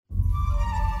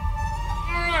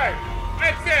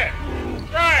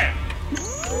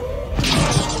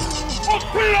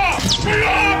So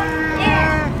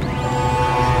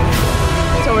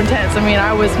intense. I mean,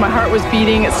 my heart was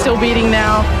beating. It's still beating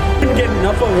now. I couldn't get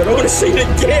enough of it. I want to see it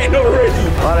again already.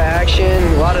 A lot of action,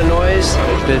 a lot of noise.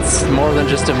 It's more than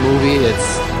just a movie.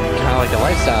 It's kind of like a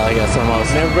lifestyle, I guess,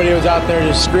 almost. And everybody was out there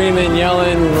just screaming,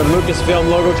 yelling. When Lucasfilm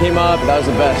logo came up, that was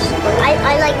the best.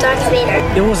 I like Darth Vader.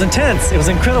 It was intense. It was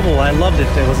incredible. I loved it.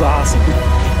 It was awesome.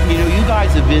 You know, you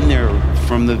guys have been there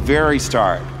from the very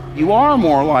start. You are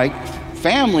more like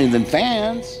family than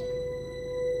fans.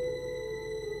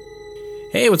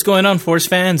 Hey, what's going on, Force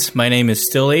fans? My name is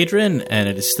still Adrian, and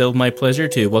it is still my pleasure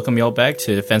to welcome y'all back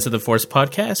to Defense of the Force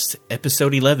podcast,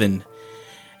 episode 11.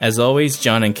 As always,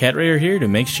 John and Cat Ray are here to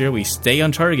make sure we stay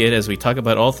on target as we talk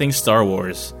about all things Star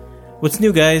Wars. What's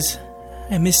new, guys?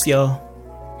 I missed y'all.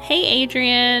 Hey,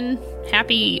 Adrian.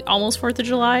 Happy almost 4th of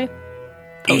July.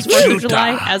 Post 4th of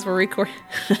July as we're recording.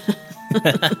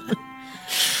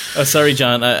 Oh, sorry,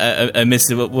 John. I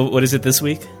missed it. What is it this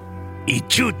week?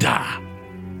 Ichuta.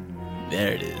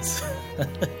 There it is.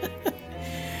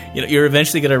 You're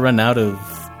eventually going to run out of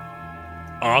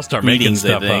I'll start making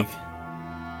stuff up.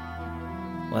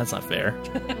 Well, that's not fair.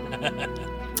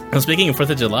 Well, speaking of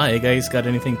 4th of July, you guys got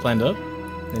anything planned up?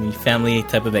 Any family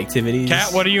type of activities?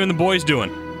 Kat, what are you and the boys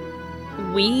doing?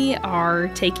 We are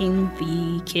taking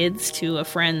the kids to a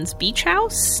friend's beach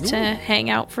house to hang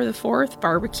out for the 4th,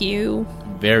 barbecue.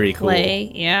 Very cool.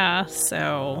 Play. Yeah,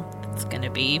 so it's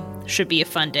should be a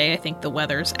fun day. I think the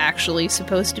weather's actually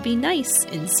supposed to be nice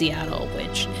in Seattle,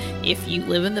 which if you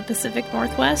live in the Pacific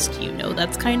Northwest, you know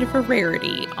that's kind of a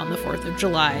rarity on the 4th of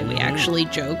July. We actually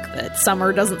joke that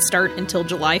summer doesn't start until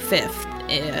July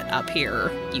 5th up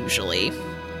here, usually.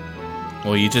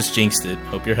 Well, you just jinxed it.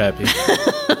 Hope you're happy.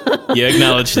 You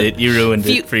acknowledged it. You ruined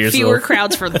it for yourself. Fewer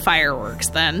crowds for the fireworks,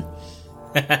 then.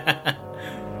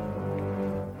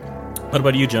 What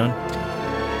about you, John?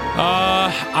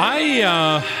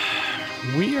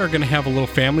 We are going to have a little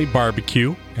family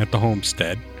barbecue at the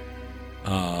homestead.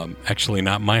 Actually,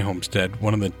 not my homestead.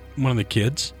 One of the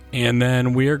kids, and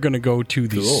then we are going to go to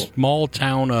the small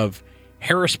town of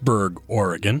Harrisburg,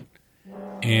 Oregon,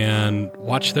 and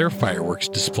watch their fireworks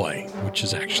display, which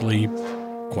is actually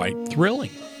quite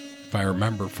thrilling. If I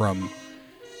remember from,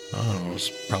 I don't know, it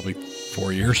was probably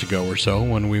 4 years ago or so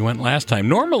when we went last time.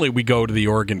 Normally we go to the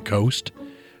Oregon coast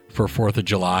for 4th of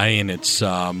July, and it's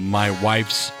my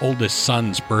wife's oldest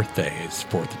son's birthday is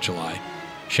 4th of July.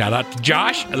 Shout out to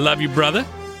Josh. I love you, brother.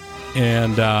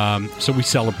 And so we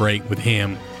celebrate with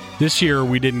him. This year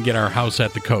we didn't get our house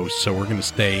at the coast, so we're going to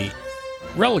stay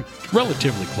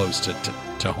relatively close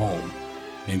to home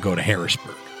and go to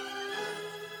Harrisburg.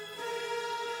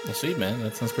 Well, sweet, man.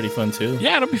 That sounds pretty fun, too.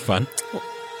 Yeah, it'll be fun.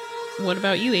 What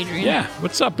about you, Adrian? Yeah,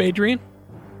 what's up, Adrian?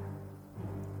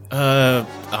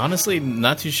 Honestly,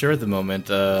 not too sure at the moment.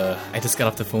 I just got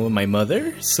off the phone with my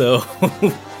mother, so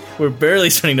we're barely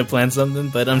starting to plan something,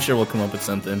 but I'm sure we'll come up with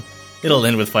something. It'll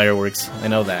end with fireworks. I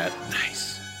know that.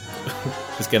 Nice.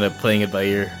 Just kind of playing it by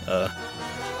ear.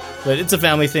 But it's a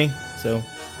family thing, so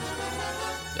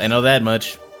I know that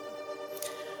much.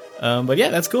 But yeah,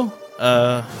 that's cool.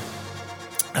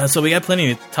 So we got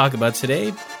plenty to talk about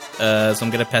today. So I'm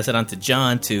going to pass it on to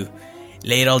John to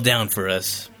lay it all down for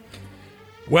us.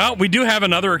 Well, we do have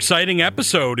another exciting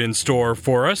episode in store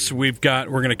for us. We're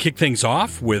going to kick things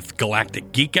off with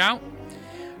Galactic Geek Out.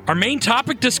 Our main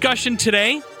topic discussion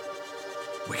today,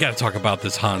 we got to talk about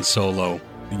this the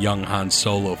young Han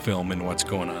Solo film and what's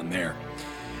going on there.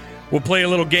 We'll play a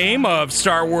little game of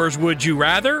Star Wars Would You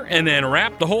Rather, and then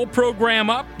wrap the whole program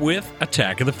up with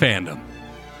Attack of the Fandom.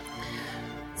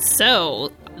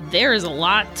 So, there's a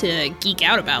lot to geek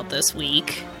out about this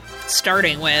week,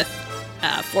 starting with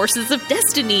Forces of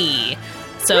Destiny.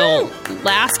 So,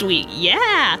 last week,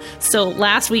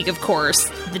 of course,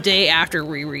 the day after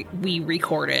we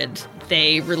recorded,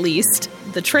 they released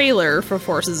the trailer for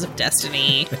Forces of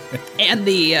Destiny and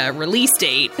the release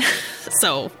date.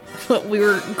 So, we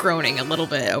were groaning a little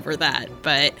bit over that,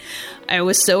 but I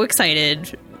was so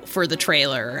excited for the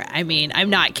trailer. I mean, I'm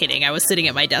not kidding. I was sitting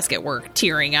at my desk at work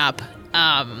tearing up.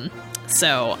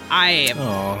 So I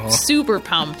am super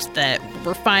pumped that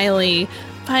we're finally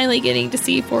getting to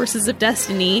see Forces of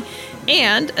Destiny.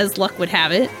 And as luck would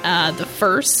have it, the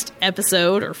first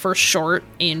episode or first short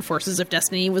in Forces of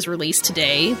Destiny was released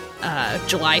today,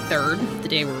 July 3rd, the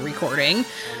day we're recording.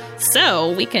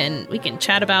 So we can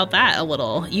chat about that a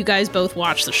little. You guys both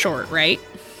watched the short, right?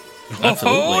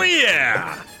 Absolutely. Oh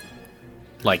yeah.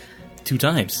 Like 2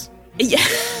 times. Yeah.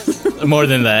 More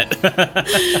than that.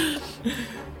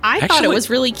 I thought it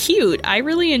was really cute. I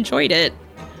really enjoyed it.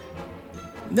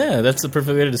 Yeah, that's the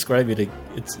perfect way to describe it.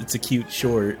 It's a cute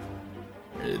short.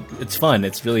 It's fun.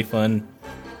 It's really fun.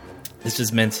 it's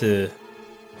just meant to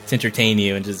entertain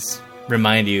you and just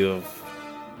remind you of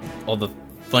all the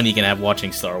fun you can have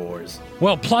watching Star Wars.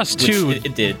 Well, plus too,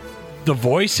 it did. The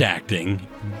voice acting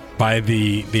by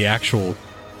the actual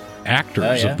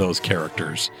actors of those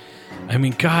characters. I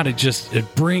mean, God, it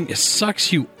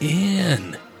sucks you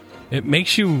in. It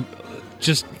makes you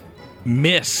just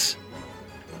miss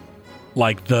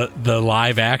like the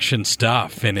live action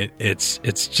stuff, and it's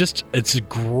a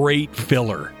great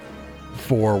filler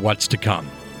for what's to come,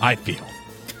 I feel.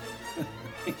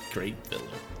 Great filler.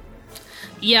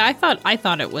 Yeah, I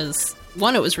thought it was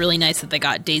really nice that they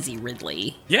got Daisy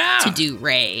Ridley to do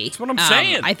Rey. That's what I'm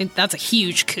saying. I think that's a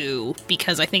huge coup,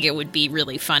 because I think it would be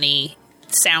really funny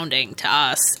sounding to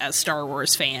us as Star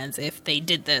Wars fans if they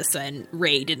did this and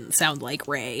Rey didn't sound like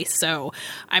Rey. So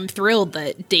I'm thrilled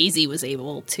that Daisy was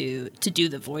able to do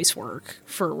the voice work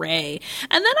for Rey.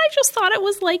 And then I just thought it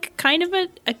was like kind of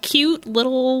a cute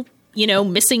little,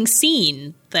 missing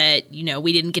scene that,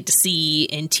 we didn't get to see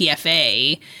in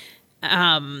TFA.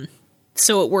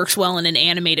 So it works well in an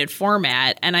animated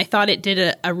format. And I thought it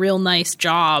did a real nice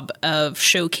job of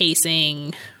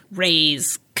showcasing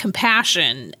Rey's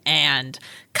compassion and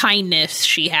kindness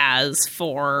she has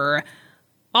for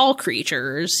all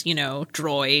creatures,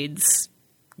 droids,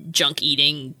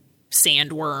 junk-eating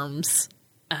sandworms.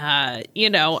 I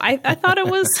thought it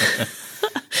was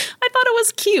I thought it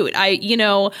was cute.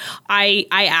 I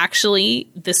actually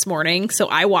this morning, so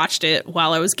I watched it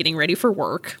while I was getting ready for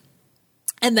work.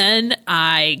 And then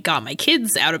I got my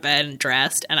kids out of bed and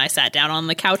dressed, and I sat down on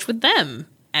the couch with them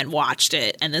and watched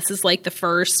it. And this is like the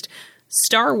first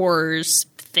Star Wars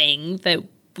thing that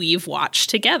we've watched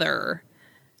together.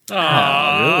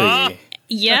 Oh, really?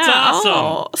 Yeah. That's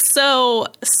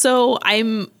awesome. So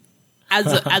I'm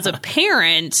as a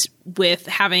parent with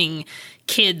having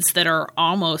kids that are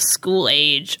almost school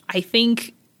age, I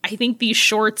think these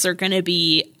shorts are going to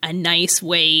be a nice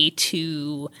way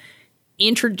to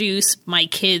introduce my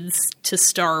kids to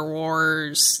Star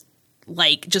Wars,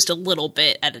 like just a little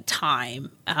bit at a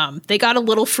time. They got a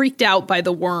little freaked out by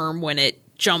the worm when it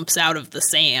jumps out of the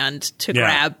sand to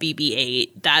grab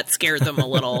BB-8. That scared them a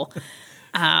little.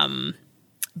 But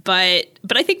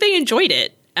I think they enjoyed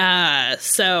it.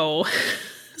 So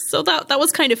that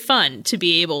was kind of fun to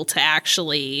be able to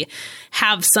actually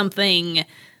have something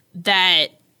that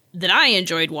I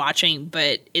enjoyed watching,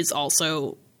 but is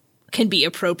also can be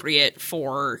appropriate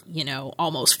for,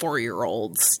 almost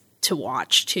 4-year-olds to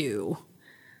watch too.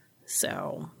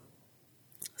 So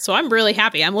I'm really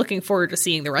happy. I'm looking forward to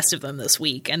seeing the rest of them this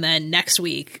week. And then next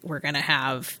week we're going to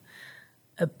have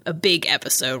a big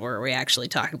episode where we actually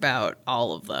talk about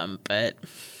all of them. But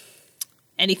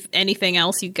anything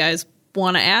else you guys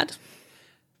want to add?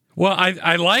 Well,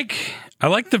 I like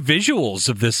the visuals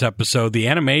of this episode. The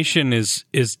animation is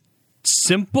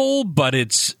simple, but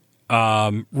it's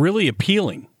really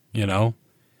appealing,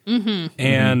 Mm-hmm.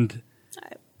 And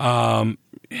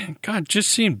God, just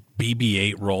seeing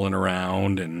BB-8 rolling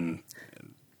around and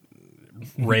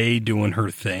Rey doing her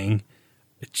thing,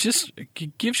 it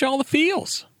gives you all the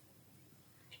feels.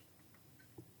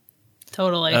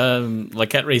 Totally. Like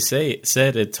Cat Ray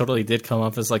said, it totally did come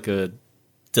off as like a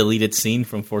deleted scene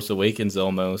from Force Awakens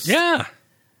almost. Yeah.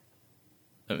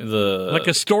 Like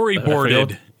a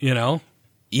storyboarded,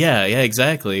 Yeah,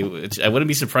 exactly. Which I wouldn't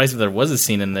be surprised if there was a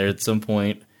scene in there at some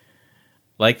point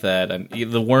like that.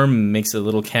 The worm makes a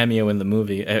little cameo in the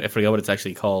movie. I forgot what it's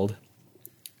actually called.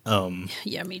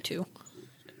 Yeah, me too.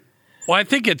 Well, I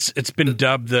think it's been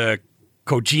dubbed the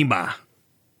Kojima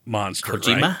monster.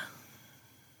 Kojima? Right?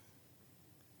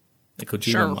 The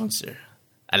Kojima monster.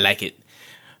 I like it.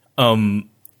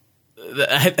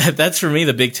 That's for me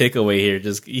the big takeaway here.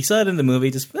 Just you saw it in the movie.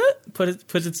 Just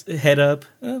puts its head up,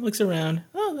 looks around.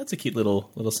 Oh, that's a cute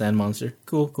little sand monster.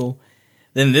 Cool.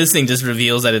 Then this thing just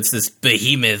reveals that it's this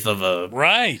behemoth of a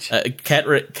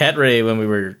Cat Ray. When we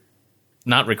were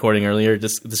not recording earlier,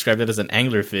 just described it as an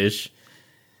anglerfish.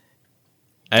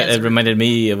 It reminded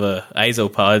me of a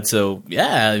isopod. So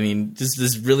yeah, I mean, just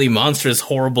this really monstrous,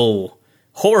 horrible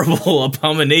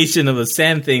abomination of a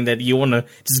sand thing that you want to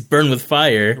just burn with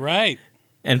fire. Right.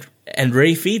 And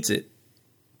Rey feeds it.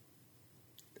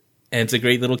 And it's a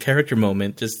great little character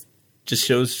moment. Just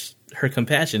shows her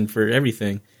compassion for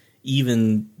everything.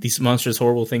 Even these monstrous,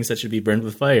 horrible things that should be burned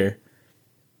with fire.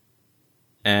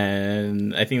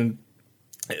 And I think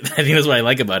that's what I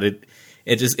like about it.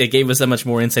 It gave us that much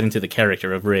more insight into the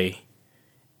character of Rey.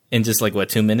 In just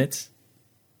 2 minutes?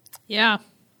 Yeah.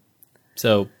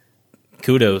 So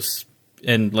kudos.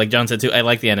 And like John said too, I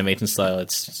like the animation style.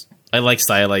 I like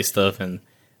stylized stuff, and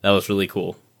that was really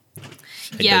cool.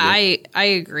 I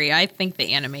agree. I think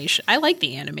the animation, I like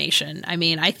the animation. I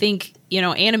mean, I think,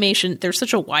 animation, there's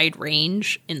such a wide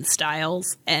range in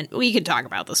styles, and we could talk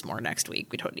about this more next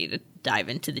week. We don't need to dive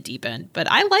into the deep end, but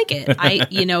I like it.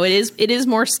 It is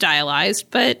more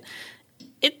stylized, but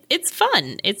it's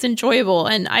fun. It's enjoyable,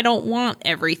 and I don't want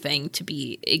everything to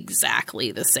be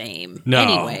exactly the same.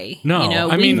 Anyway,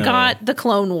 we've got the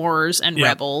Clone Wars and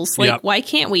Rebels. Why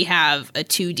can't we have a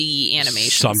 2D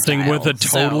animation? Something with a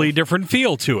totally different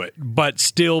feel to it, but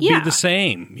still be the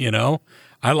same.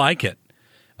 I like it.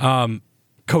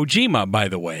 Kojima, by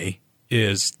the way,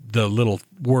 is the little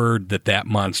word that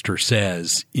monster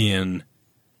says in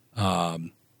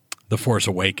The Force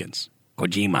Awakens.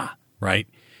 Kojima, right?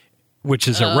 Which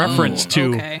is a reference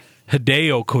to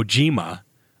Hideo Kojima,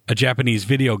 a Japanese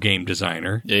video game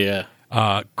designer. Yeah.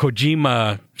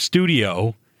 Kojima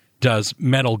Studio does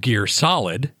Metal Gear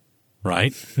Solid,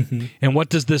 right? And what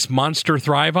does this monster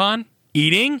thrive on?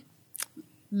 Eating?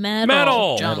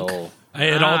 Metal. Junk.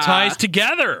 It all ties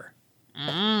together.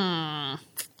 Now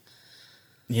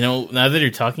that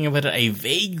you're talking about it, I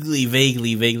vaguely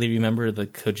remember the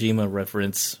Kojima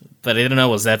reference, but I didn't know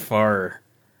it was that far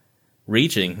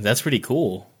reaching. That's pretty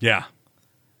cool. Yeah.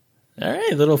 All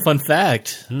right, little fun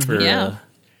fact for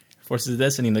Forces of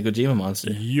Destiny and the Kojima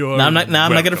monster. I'm not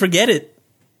going to forget it.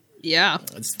 Yeah.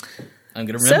 I'm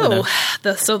going to remember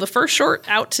So the first short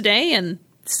out today, and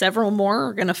several more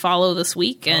are going to follow this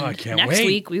week, and next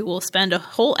week we will spend a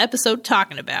whole episode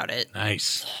talking about it.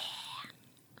 Nice.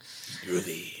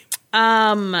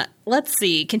 Let's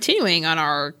see. Continuing on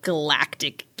our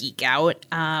galactic geek out,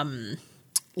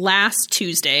 last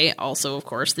Tuesday, also, of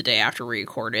course, the day after we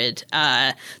recorded,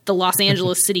 the Los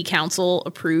Angeles City Council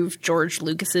approved George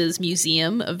Lucas's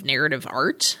Museum of Narrative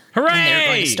Art. Hooray! And they're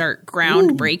going to start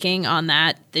groundbreaking on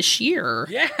that this year.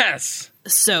 Yes!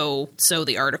 So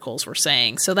the articles were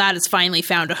saying. So that has finally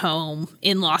found a home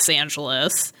in Los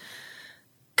Angeles,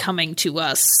 coming to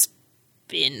us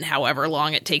in however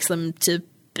long it takes them to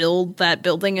build that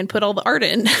building and put all the art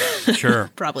in. Sure.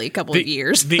 Probably a couple of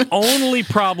years. The only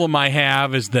problem I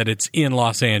have is that it's in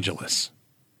Los Angeles.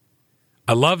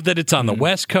 I love that it's on the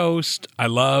West Coast. I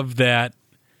love that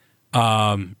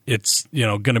it's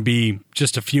going to be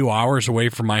just a few hours away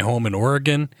from my home in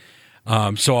Oregon.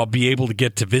 So I'll be able to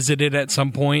get to visit it at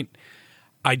some point.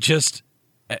 I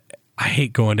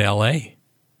hate going to LA.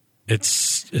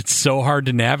 It's so hard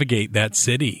to navigate that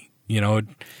city.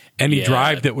 Any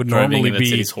drive that would normally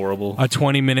be horrible. A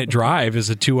 20-minute drive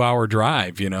is a 2-hour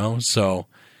drive, so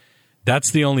that's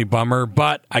the only bummer.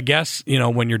 But I guess,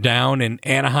 when you're down in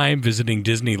Anaheim visiting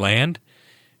Disneyland,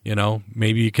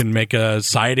 maybe you can make a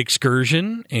side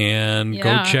excursion and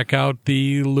go check out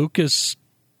the Lucas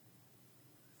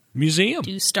Museum.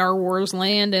 Do Star Wars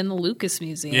Land and the Lucas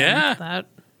Museum. Yeah.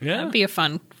 That'd be a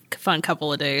fun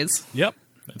couple of days. Yep.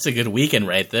 That's a good weekend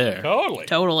right there.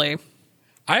 Totally.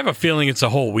 I have a feeling it's a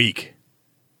whole week.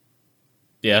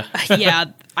 Yeah. Yeah,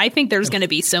 I think there's going to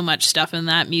be so much stuff in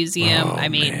that museum.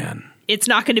 Man. It's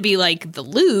not going to be like the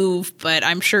Louvre, but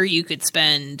I'm sure you could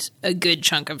spend a good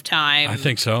chunk of time. I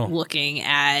think so. Looking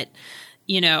at,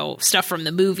 stuff from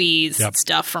the movies,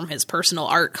 stuff from his personal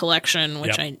art collection,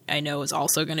 which I know is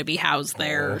also going to be housed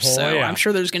there. I'm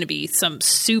sure there's going to be some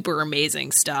super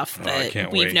amazing stuff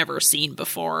that we've never seen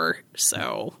before.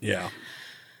 So yeah.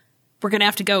 We're going to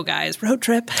have to go, guys. Road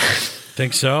trip.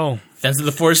 Think so. Fence of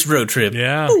the Force road trip.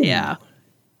 Yeah. Ooh. Yeah.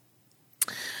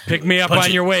 Pick me up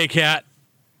on your way, Kat.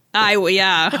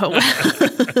 Yeah. You're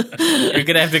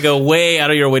going to have to go way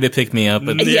out of your way to pick me up.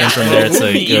 And from there, it's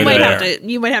like,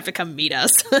 you might have to come meet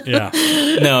us. Yeah.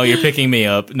 No, you're picking me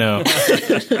up. No.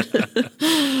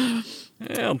 I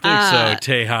don't think so,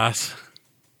 Tejas.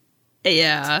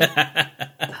 Yeah.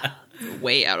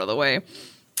 Way out of the way.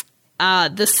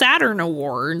 The Saturn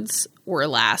Awards were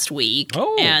last week,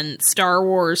 and Star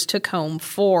Wars took home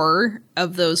 4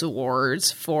 of those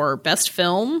awards for Best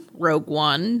Film, Rogue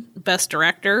One, Best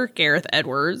Director, Gareth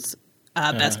Edwards,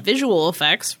 Best Visual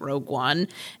Effects, Rogue One,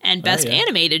 and Best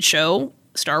Animated Show,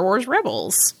 Star Wars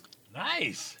Rebels.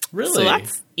 Nice. Really?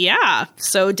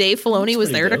 So Dave Filoni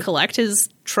was there to collect his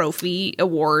trophy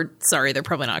award. Sorry, they're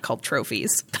probably not called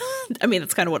trophies. I mean,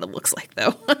 that's kind of what it looks like,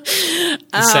 though.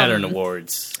 The Saturn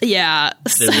Awards. Yeah.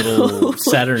 The little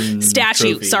Saturn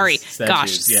statue. trophies. Sorry. Statues,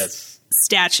 Gosh. Yes.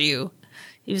 Statue.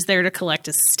 He was there to collect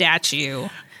a statue.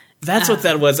 That's what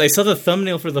that was. I saw the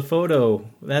thumbnail for the photo.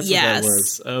 That's what that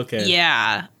was. Okay.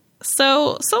 Yeah.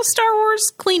 So Star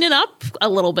Wars cleaning up a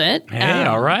little bit. Hey,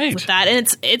 all right. With that, and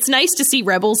it's nice to see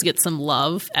Rebels get some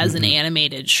love as an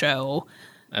animated show.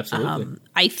 Absolutely.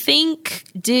 I think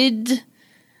did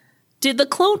the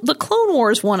Clone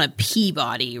Wars won a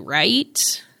Peabody,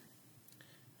 right?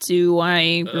 Do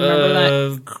I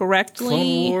remember that correctly?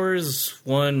 Clone Wars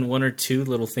won one or two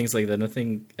little things like that.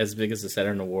 Nothing as big as the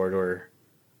Saturn Award, or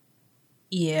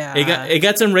yeah, it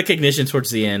got some recognition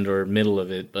towards the end or middle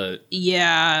of it, but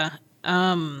yeah.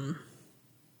 But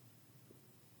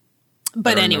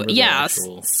anyway, yeah.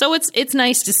 So it's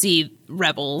nice to see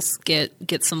Rebels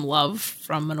get some love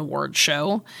from an award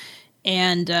show,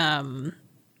 and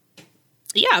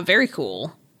yeah, very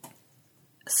cool.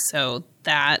 So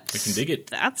I can dig it.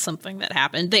 That's something that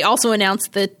happened. They also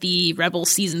announced that the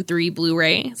Rebels Season 3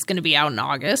 Blu-ray is going to be out in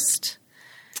August.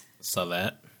 Saw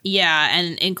that. Yeah,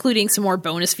 and including some more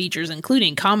bonus features,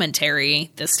 including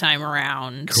commentary this time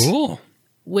around. Cool.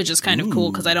 Which is kind of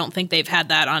cool because I don't think they've had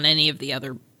that on any of the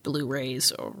other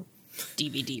Blu-rays or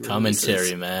DVD releases.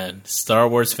 Commentary, man. Star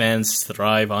Wars fans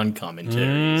thrive on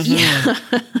commentaries. Yeah.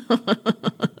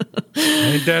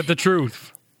 Ain't that the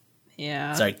truth?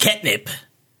 Yeah. Sorry, catnip.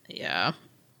 Yeah.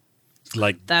 It's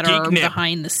like that are nip.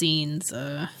 behind the scenes.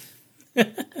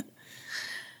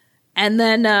 And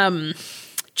then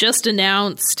just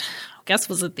announced, I guess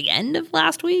was it the end of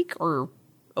last week or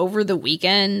over the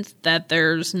weekend, that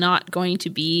there's not going to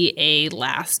be a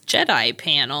Last Jedi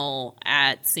panel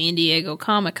at San Diego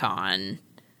Comic-Con.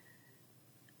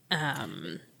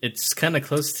 It's kind of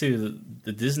close to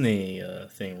the Disney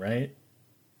thing, right?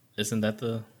 Isn't that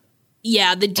the...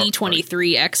 Yeah, the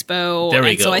D23 Expo. There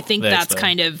we and go. So I think that's Expo.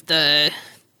 kind of the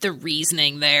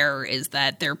reasoning there, is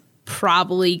that they're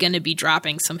probably going to be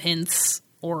dropping some hints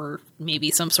or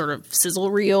maybe some sort of sizzle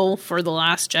reel for The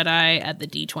Last Jedi at the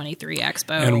D23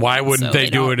 Expo. And why wouldn't So they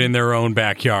do it in their own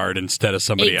backyard instead of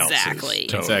somebody else's? Exactly.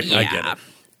 Totally. I get it.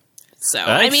 So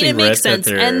I I mean, it makes read that sense.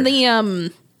 And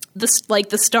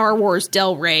the Star Wars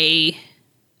Del Rey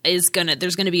is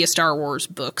there's gonna be a Star Wars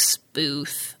books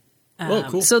booth. Oh,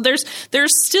 cool. So there's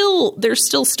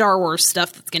still Star Wars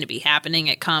stuff that's going to be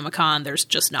happening at Comic-Con. There's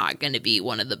just not going to be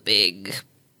one of the big,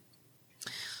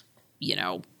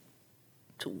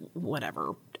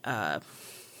 whatever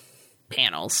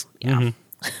panels. Yeah,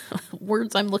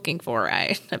 words I'm looking for.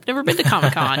 I've never been to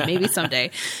Comic-Con. Maybe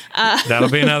someday. That'll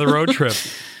be another road trip.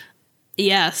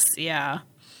 Yes. Yeah.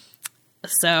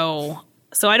 So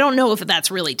I don't know if that's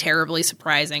really terribly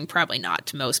surprising. Probably not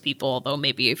to most people, although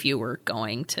maybe if you were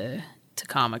going to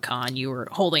Comic-Con, you were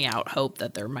holding out hope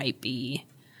that there might be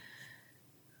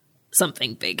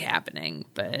something big happening.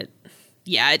 But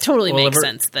yeah, it totally makes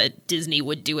sense that Disney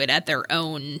would do it at their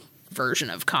own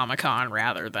version of Comic-Con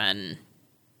rather than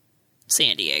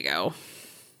San Diego.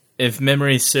 If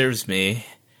memory serves me,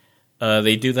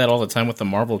 they do that all the time with the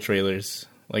Marvel trailers.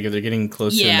 Like if they're getting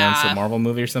close to announce a Marvel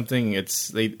movie or something,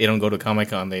 they don't go to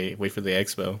Comic-Con. They wait for the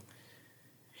expo.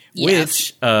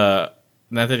 Yes. Which,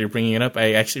 now that you're bringing it up,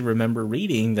 I actually remember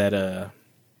reading that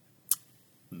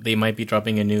they might be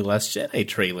dropping a new Last Jedi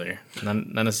trailer, not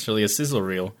necessarily a sizzle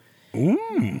reel.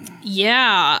 Ooh.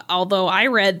 Yeah, although I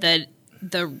read that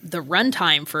the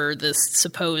runtime for this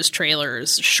supposed trailer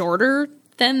is shorter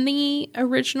than the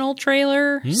original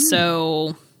trailer,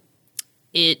 so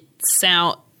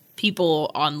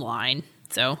people online,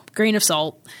 so grain of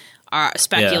salt, are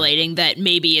speculating that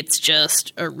maybe it's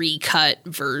just a recut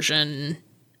version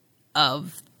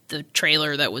of the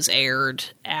trailer that was aired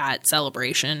at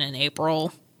Celebration in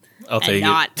April. I'll take it.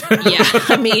 Yeah,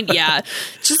 I mean, yeah,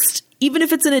 just even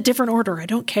if it's in a different order, I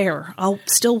don't care. I'll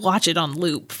still watch it on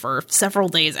loop for several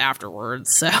days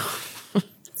afterwards. So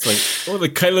it's like, the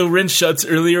Kylo Ren shots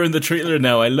earlier in the trailer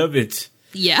now. I love it.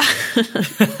 Yeah.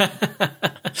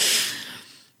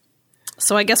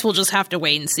 So I guess we'll just have to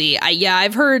wait and see.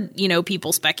 I've heard,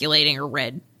 people speculating or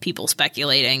read people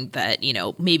speculating that,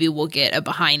 maybe we'll get a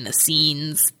behind the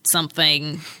scenes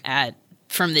something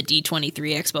from the D23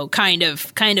 Expo,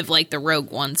 kind of like the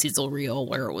Rogue One sizzle reel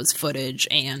where it was footage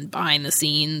and behind the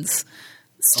scenes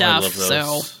stuff.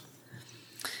 So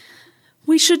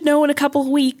we should know in a couple of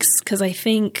weeks, because I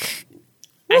think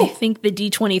the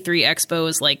D23 Expo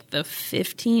is like the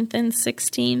 15th and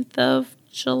 16th of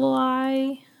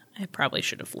July. I probably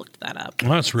should have looked that up.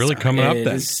 Well, it's really coming up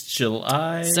then. It's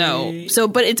July. So,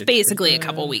 but it's basically a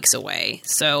couple weeks away.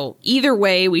 So either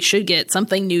way, we should get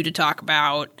something new to talk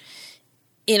about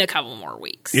in a couple more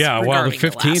weeks. Yeah, well, the regarding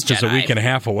 15th is a week and a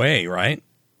half away, right?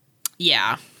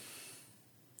 Yeah.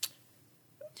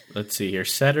 Let's see here.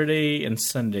 Saturday and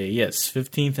Sunday. Yes,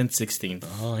 15th and 16th.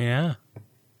 Oh, yeah.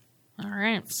 All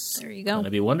right. There you go.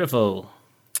 That'd be wonderful.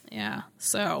 Yeah.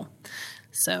 So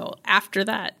after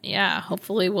that,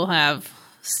 hopefully we'll have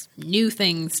new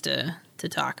things to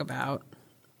talk about.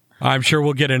 I'm sure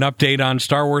we'll get an update on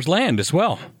Star Wars Land as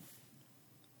well.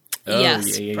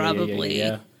 Yes, probably.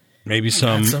 Yeah. Maybe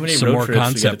some more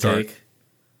concept art.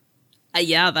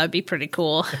 Yeah, that'd be pretty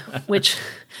cool. Which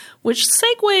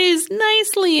segues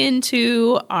nicely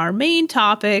into our main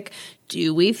topic.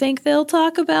 Do we think they'll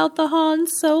talk about the Han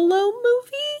Solo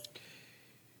movie?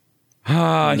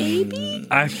 Maybe.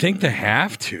 I think they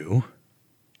have to.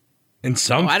 In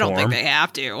some form. I don't think they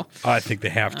have to. I think they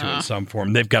have to in some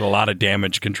form. They've got a lot of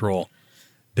damage control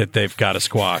that they've got to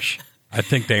squash. I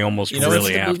think they almost really what's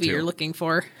the have movie to. You're looking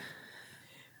for?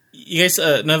 You guys,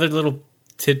 another little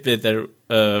tidbit that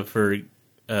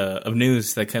of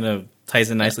news that kind of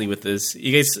ties in nicely with this.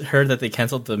 You guys heard that they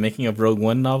canceled the making of Rogue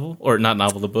One novel, or not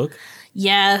novel, the book?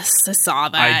 Yes, I saw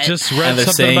that. I just read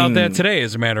something about that today.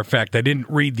 As a matter of fact, I didn't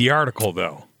read the article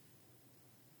though.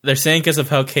 They're saying because of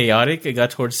how chaotic it got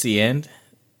towards the end,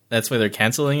 that's why they're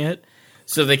canceling it.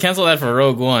 So they canceled that for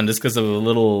Rogue One just because of a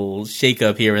little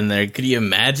shakeup here and there. Could you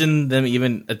imagine them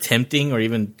even attempting or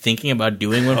even thinking about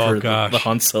doing one for the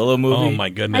Han Solo movie? Oh my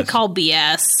goodness! I call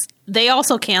BS. They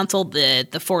also canceled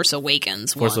the Force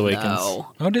Awakens one, though.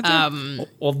 Oh, did they?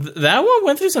 Well, that one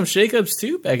went through some shakeups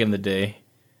too back in the day.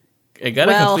 It got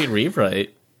a complete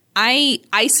rewrite. I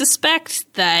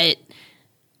suspect that,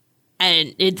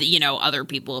 and other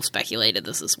people have speculated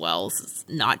this as well. It's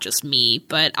not just me,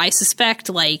 but I suspect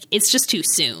it's just too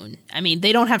soon. I mean,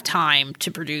 they don't have time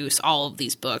to produce all of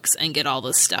these books and get all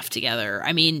this stuff together.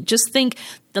 I mean, just think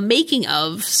the making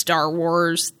of Star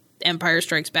Wars, Empire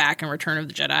Strikes Back, and Return of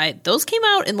the Jedi. Those came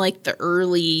out in the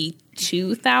early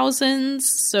 2000s.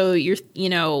 So you're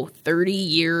 30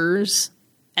 years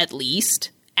at least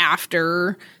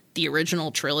after the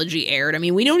original trilogy aired. I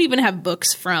mean, we don't even have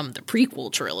books from the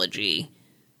prequel trilogy.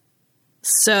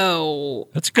 So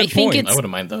that's a good point. I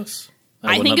wouldn't mind those.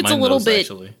 I think it's a little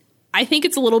bit. I think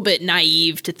it's a little bit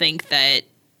naive to think that.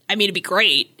 I mean, it'd be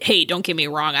great. Hey, don't get me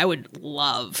wrong. I would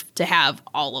love to have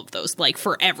all of those,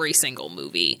 for every single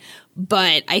movie.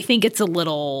 But I think it's a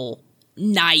little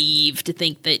naive to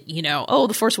think that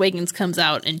The Force Awakens came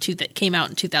out in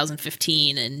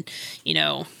 2015, and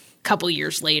couple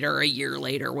years later, a year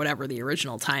later, whatever the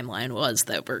original timeline was,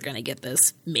 that we're going to get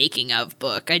this making of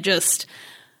book.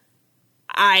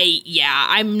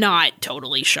 I'm not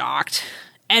totally shocked.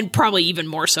 And probably even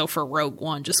more so for Rogue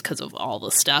One, just because of all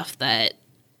the stuff that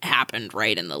happened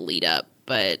right in the lead up.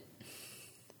 But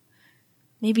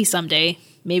maybe someday,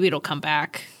 maybe it'll come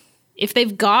back. If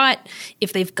they've got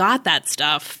that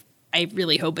stuff, I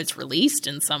really hope it's released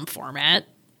in some format.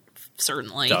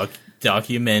 Certainly.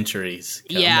 Documentaries.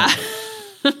 Yeah.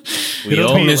 We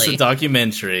all miss the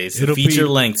documentaries. The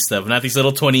feature-length stuff, not these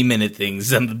little 20-minute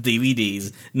things on the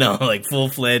DVDs. No,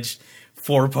 full-fledged,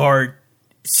 4-part,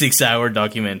 6-hour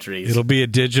documentaries. It'll be a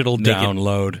digital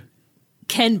download.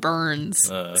 Ken Burns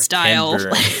style. Ken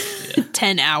Burns, yeah.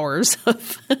 10 hours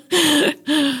of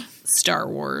Star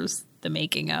Wars, the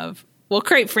making of. Well,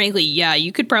 quite frankly, yeah,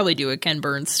 you could probably do a Ken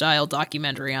Burns style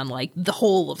documentary on the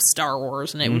whole of Star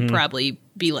Wars, and it would probably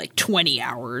be 20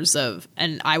 hours of,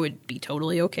 and I would be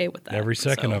totally okay with that. Every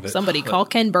second of it. Somebody call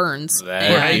Ken Burns.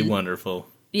 That'd be wonderful.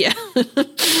 Yeah.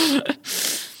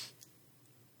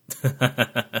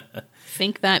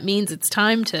 Think that means it's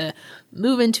time to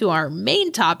move into our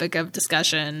main topic of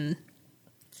discussion.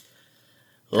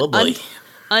 Oh boy.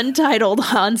 Untitled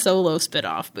Han Solo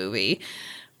spinoff movie.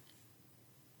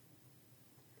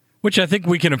 Which I think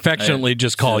we can affectionately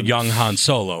just call Young Han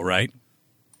Solo, right?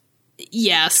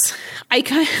 Yes. I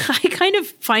kind of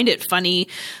find it funny.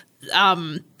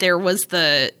 There was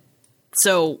Ron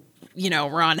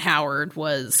Howard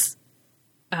has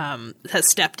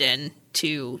stepped in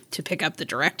to pick up the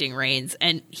directing reins,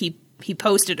 and he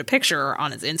posted a picture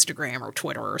on his Instagram or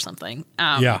Twitter or something.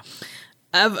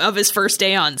 Of his first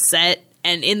day on set.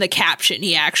 And in the caption,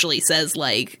 he actually says,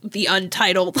 the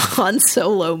untitled Han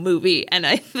Solo movie. And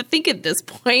I think at this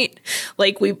point,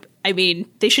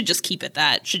 they should just keep it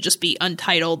that. It should just be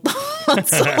untitled Han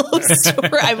Solo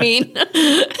story. I mean,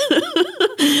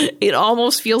 it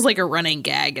almost feels like a running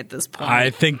gag at this point.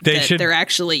 I think they should. They're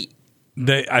actually.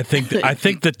 I think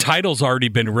the title's already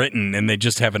been written, and they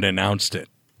just haven't announced it.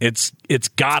 It's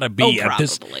got to be at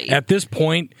this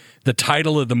point. The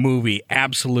title of the movie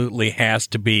absolutely has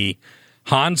to be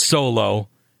Han Solo.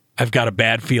 I've got a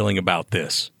bad feeling about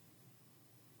this.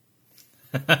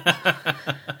 I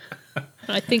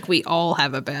think we all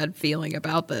have a bad feeling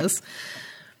about this.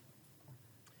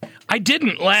 I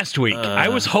didn't last week. I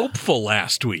was hopeful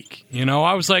last week.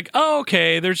 I was like, oh,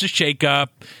 okay, there's a shakeup.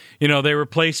 They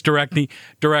replaced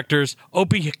directors.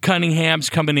 Opie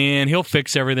Cunningham's coming in. He'll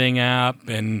fix everything up,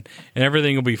 and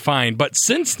everything will be fine. But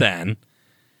since then,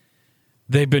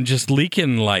 they've been just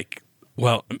leaking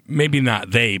well, maybe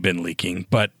not they've been leaking,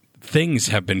 but things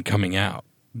have been coming out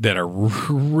that are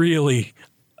really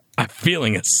I'm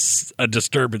feeling a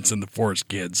disturbance in the force,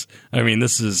 kids. I mean,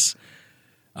 this is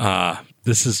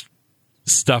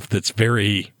stuff that's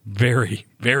very, very,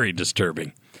 very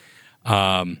disturbing.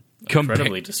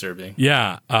 Incredibly disturbing.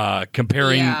 Yeah,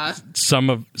 comparing some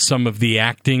of the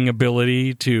acting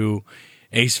ability to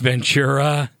Ace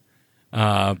Ventura,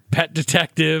 Pet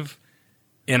Detective,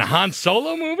 in a Han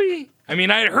Solo movie. I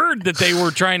mean, I heard that they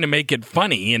were trying to make it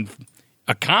funny and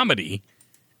a comedy.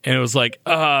 And it was like,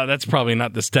 that's probably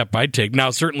not the step I'd take.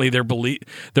 Now, certainly their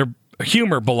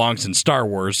humor belongs in Star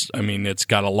Wars. I mean, it's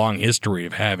got a long history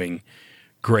of having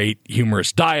great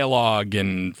humorous dialogue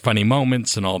and funny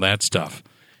moments and all that stuff.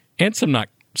 And some not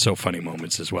so funny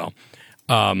moments as well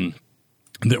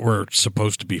that were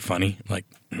supposed to be funny. Like,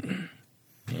 I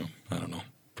don't know,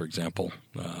 for example,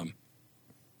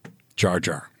 Jar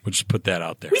Jar. We'll just put that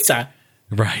out there.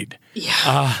 Right.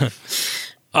 Yeah.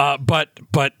 But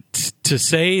to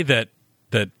say that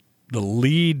the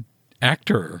lead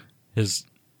actor, his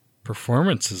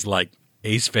performance is like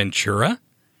Ace Ventura,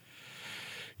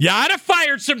 I'd have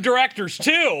fired some directors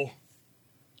too.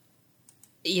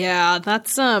 Yeah,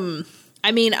 that's I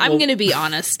mean, I'm going to be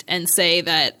honest and say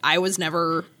that I was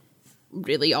never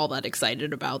really all that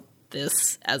excited about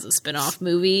this as a spin-off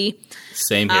movie.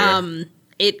 Same here.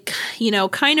 It,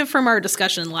 kind of from our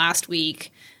discussion last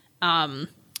week.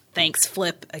 Thanks,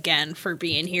 Flip, again, for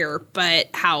being here. But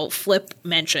how Flip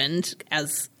mentioned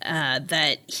as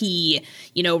that he,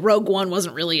 Rogue One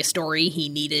wasn't really a story he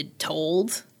needed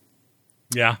told.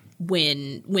 Yeah.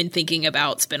 When thinking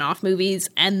about spin-off movies.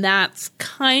 And that's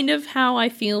kind of how I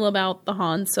feel about the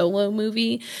Han Solo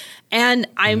movie. And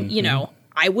I'm,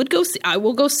 I will go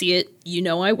see it.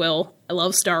 I will. I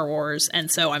love Star Wars.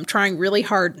 And so I'm trying really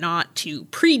hard not to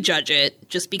prejudge it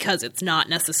just because it's not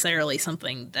necessarily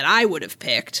something that I would have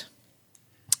picked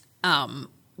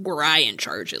were I in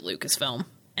charge at Lucasfilm.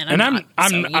 And I'm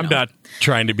not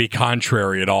trying to be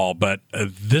contrary at all, but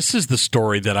this is the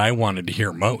story that I wanted to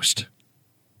hear most.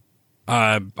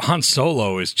 Han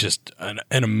Solo is just an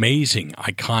amazing,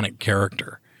 iconic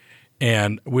character.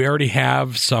 And we already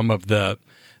have some of the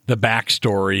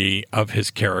backstory of his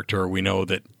character. We know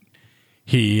that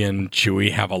he and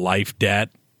Chewie have a life debt,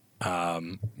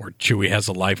 or Chewie has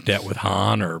a life debt with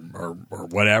Han or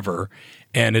whatever.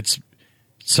 And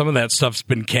some of that stuff's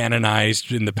been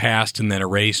canonized in the past and then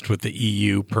erased with the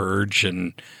EU purge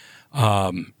and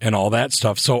all that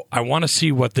stuff. So I want to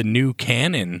see what the new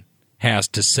canon has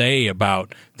to say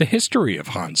about the history of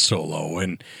Han Solo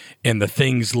and the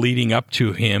things leading up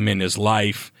to him in his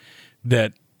life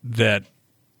that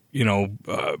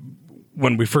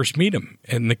when we first meet him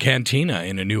in the cantina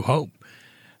in A New Hope.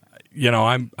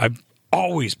 I've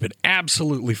always been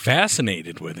absolutely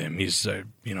fascinated with him. He's a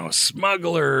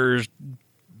smuggler.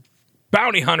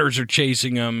 Bounty hunters are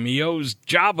chasing him. He owes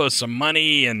Jabba some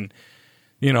money, and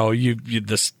you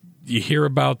hear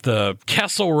about the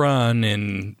Kessel Run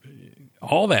and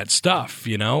all that stuff.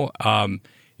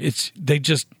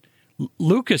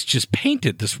 Lucas just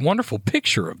painted this wonderful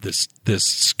picture of this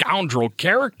scoundrel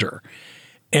character,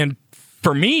 and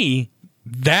for me,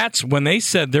 that's when they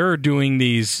said they're doing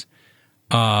these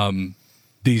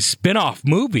spin-off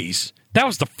movies. That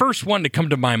was the first one to come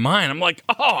to my mind. I'm like,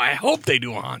 I hope they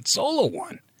do a Han Solo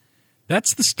one.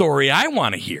 That's the story I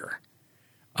want to hear.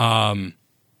 I'm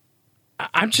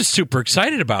just super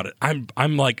excited about it.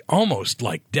 I'm like almost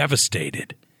like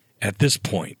devastated at this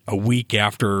point, a week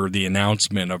after the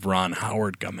announcement of Ron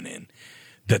Howard coming in,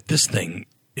 that this thing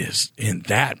is in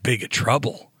that big of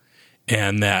trouble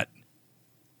and that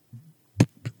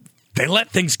they let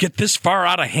things get this far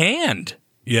out of hand,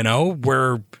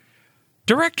 where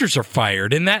directors are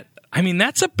fired. And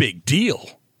that's a big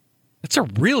deal. That's a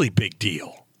really big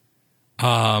deal.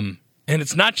 And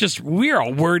it's not just, we're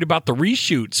all worried about the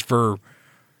reshoots for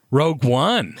Rogue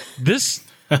One. This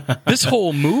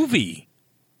whole movie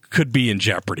could be in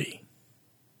jeopardy.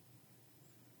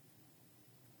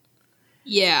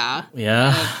 Yeah.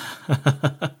 Yeah.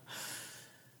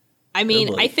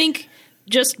 I think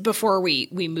just before we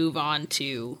move on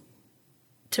to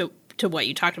what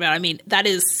you talked about, that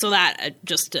is so that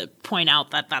just to point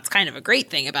out that that's kind of a great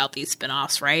thing about these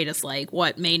spinoffs, right? It's like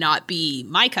what may not be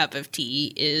my cup of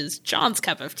tea is John's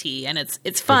cup of tea, and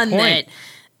it's fun that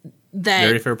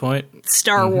very fair point.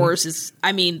 Star Wars is,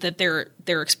 that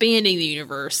they're expanding the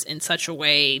universe in such a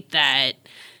way that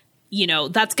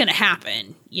that's going to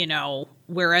happen.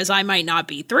 Whereas I might not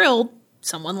be thrilled,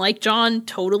 someone like John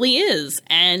totally is,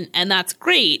 and that's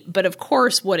great. But of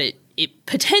course, what it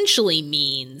potentially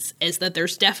means is that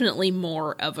there's definitely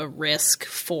more of a risk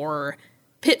for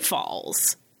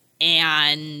pitfalls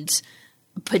and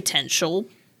potential,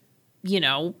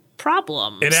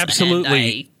 problems. It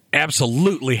absolutely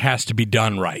absolutely has to be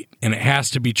done right, and it has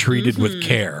to be treated with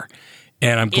care.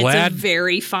 And I'm glad. It's a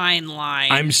very fine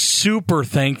line. I'm super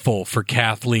thankful for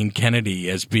Kathleen Kennedy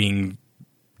as being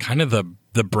kind of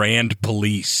the brand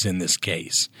police in this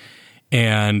case,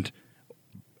 and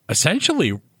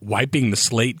essentially wiping the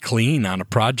slate clean on a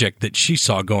project that she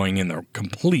saw going in the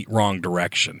complete wrong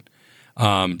direction.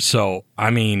 So,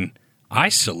 I mean, I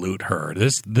salute her.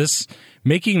 This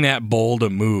making that bold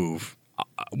a move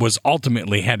was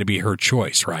ultimately had to be her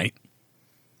choice, right?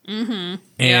 Mm-hmm.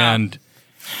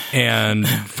 And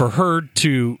for her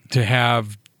to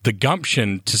have the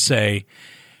gumption to say,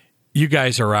 you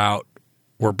guys are out,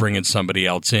 we're bringing somebody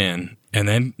else in, and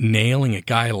then nailing a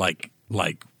guy like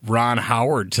Ron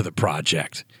Howard to the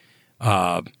project.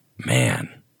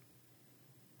 Man,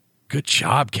 good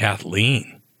job,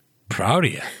 Kathleen. Proud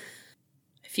of you.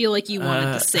 I feel like you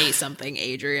wanted to say something,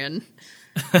 Adrian.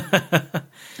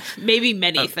 Maybe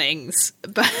many things,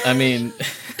 but I mean,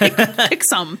 pick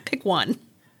some. Pick one.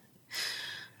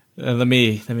 Let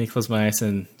me close my eyes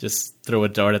and just throw a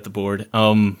dart at the board.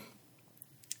 No,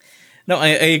 I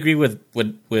agree with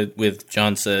what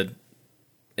John said.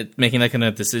 Making that kind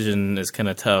of decision is kind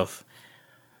of tough.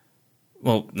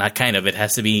 Well, not kind of. It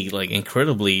has to be like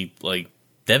incredibly like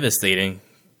devastating.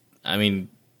 I mean,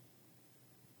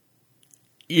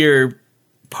 you're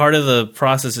part of the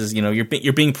process is, you know,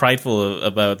 you're being prideful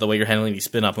about the way you're handling these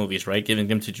spin-off movies, right? Giving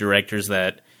them to directors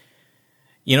that,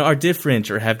 you know, are different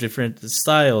or have different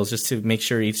styles, just to make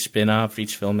sure each spin-off,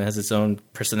 each film has its own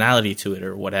personality to it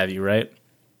or what have you, right?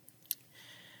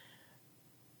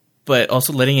 But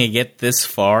also letting it get this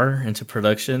far into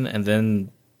production and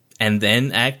then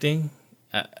acting.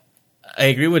 I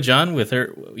agree with John with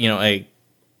her. You know,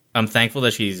 I'm thankful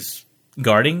that she's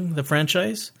guarding the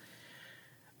franchise.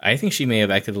 I think she may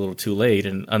have acted a little too late,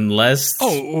 and unless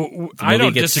I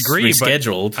don't disagree.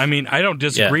 Rescheduled. But, I mean, I don't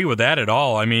disagree with that at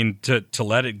all. I mean, to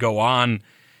let it go on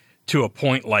to a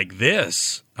point like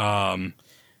this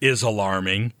is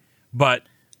alarming. But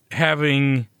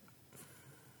having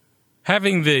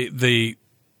the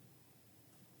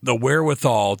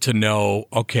wherewithal to know,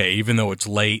 okay, even though it's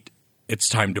late, it's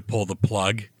time to pull the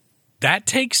plug. That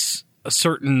takes a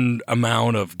certain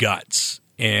amount of guts,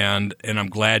 and I'm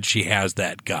glad she has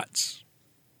that guts.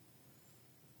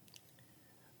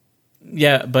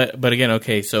 Yeah, but again,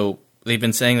 okay, so they've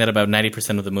been saying that about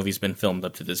 90% of the movie's been filmed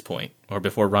up to this point, or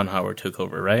before Ron Howard took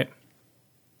over, right?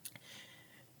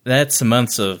 That's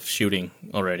months of shooting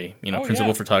already, you know,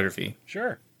 principal photography.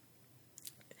 Sure.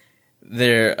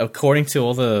 They're, according to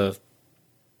all the,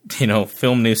 you know,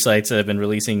 film news sites that have been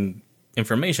releasing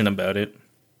information about it,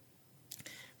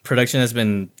 production has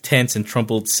been tense and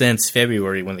troubled since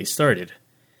February when they started.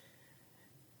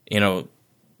 You know,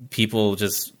 people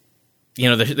just, you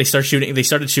know, they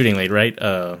started shooting late, right?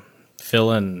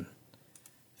 Phil and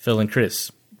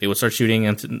Chris, they would start shooting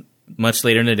until much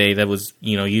later in the day. That was,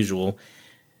 you know, usual.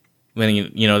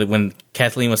 When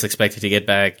Kathleen was expected to get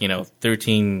back, you know,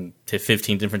 13 to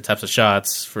 15 different types of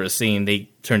shots for a scene, they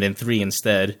turned in 3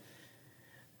 instead.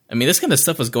 I mean, this kind of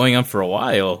stuff was going on for a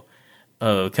while.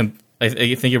 I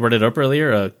think you brought it up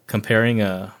earlier, comparing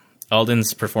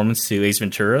Alden's performance to Ace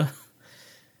Ventura.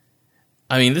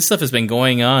 I mean, this stuff has been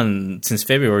going on since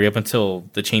February up until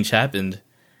the change happened.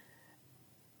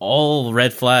 All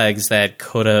red flags that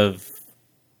could have,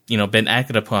 you know, been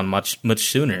acted upon much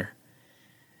sooner.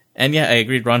 And yeah, I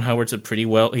agreed. Ron Howard's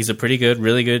he's a pretty good,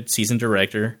 really good seasoned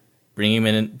director. Bringing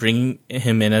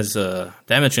him in as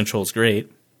Damage Control is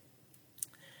great.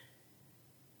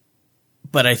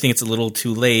 But I think it's a little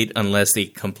too late unless they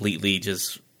completely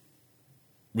just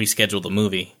reschedule the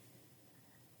movie.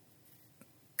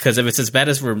 Because if it's as bad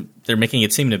as they're making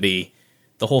it seem to be,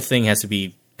 the whole thing has to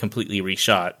be completely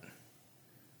reshot.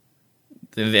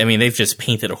 I mean, they've just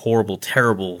painted a horrible,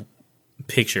 terrible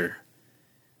picture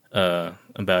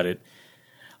about it.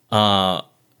 I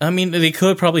mean, they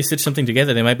could probably stitch something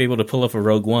together. They might be able to pull off a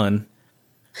Rogue One.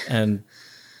 And,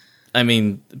 I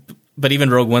mean, but even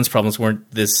Rogue One's problems weren't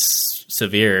this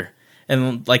severe.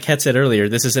 And like Kat said earlier,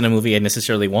 this isn't a movie I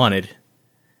necessarily wanted.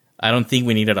 I don't think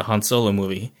we needed a Han Solo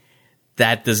movie.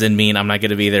 That doesn't mean I'm not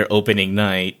going to be there opening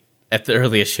night at the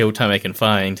earliest showtime I can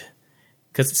find.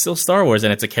 Because it's still Star Wars,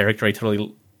 and it's a character I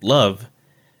totally love.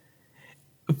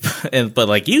 But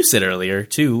like you said earlier,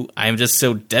 too, I'm just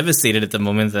so devastated at the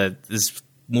moment that this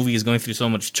movie is going through so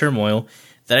much turmoil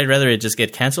that I'd rather it just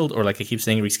get canceled or, like I keep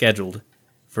saying, rescheduled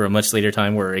for a much later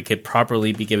time where it could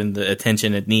properly be given the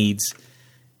attention it needs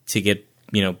to get,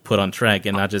 you know, put on track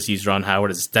and not just use Ron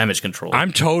Howard as Damage Control.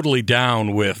 I'm totally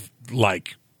down with,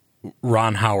 like,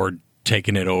 Ron Howard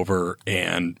taking it over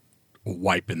and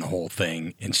wiping the whole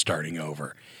thing and starting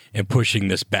over. and pushing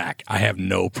this back. I have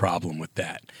no problem with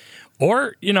that.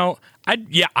 Or,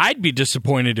 I'd be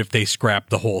disappointed if they scrapped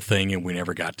the whole thing and we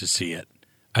never got to see it.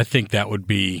 I think that would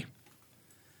be,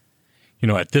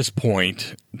 at this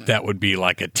point, that would be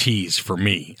like a tease for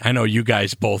me. I know you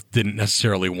guys both didn't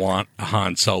necessarily want a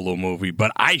Han Solo movie,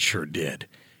 but I sure did,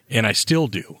 and I still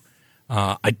do.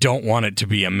 I don't want it to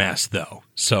be a mess, though.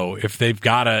 So if they've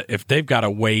got to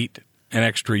wait an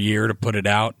extra year to put it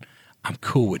out, I'm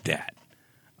cool with that.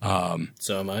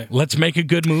 So am I. Let's make a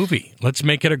good movie. Let's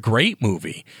make it a great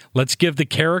movie. Let's give the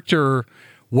character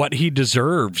what he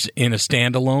deserves in a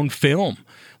standalone film.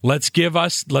 Let's give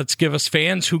us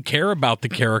fans who care about the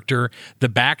character the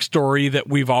backstory that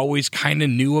we've always kind of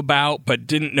knew about but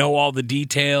didn't know all the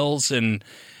details. And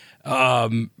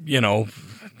you've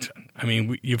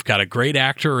got a great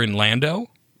actor in Lando.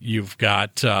 You've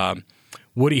got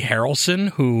Woody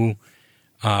Harrelson, who,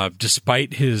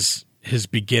 despite his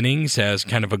beginnings as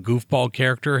kind of a goofball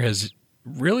character, has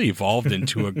really evolved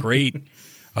into a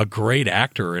great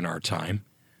actor in our time.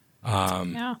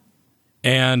 Yeah.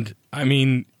 And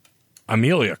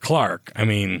Emilia Clarke,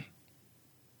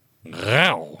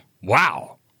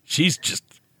 wow. She's just,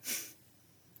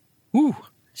 ooh.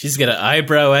 She's going to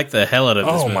eyebrow act the hell out of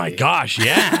this movie. My gosh,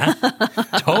 yeah.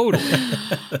 Totally.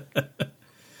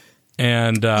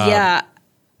 And,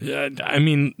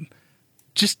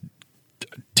 just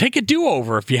take a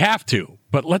do-over if you have to,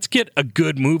 but let's get a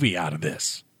good movie out of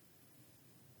this.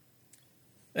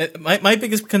 My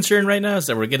biggest concern right now is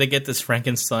that we're going to get this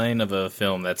Frankenstein of a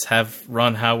film that's have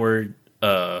Ron Howard.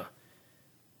 Ron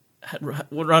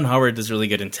Howard does really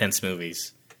good intense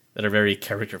movies that are very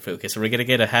character focused. So we're going to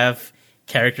get a half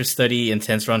character study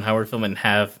intense Ron Howard film and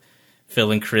have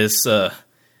Phil and Chris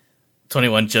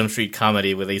 21 Jump Street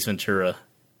comedy with Ace Ventura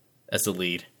as the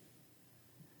lead.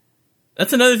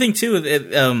 That's another thing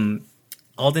too.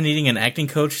 Alden needing an acting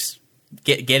coach,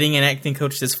 getting an acting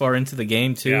coach this far into the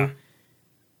game too. Yeah.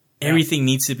 Everything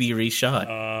needs to be reshot.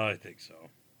 I think so.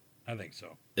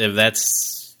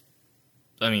 If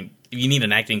you need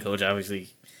an acting coach,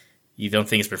 obviously you don't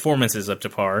think his performance is up to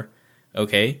par.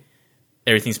 Okay.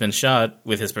 Everything's been shot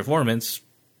with his performance.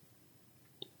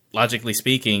 Logically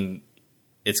speaking,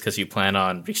 it's because you plan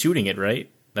on reshooting it, right?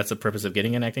 That's the purpose of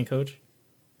getting an acting coach?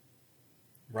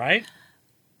 Right?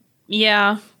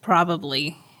 Yeah,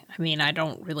 probably. I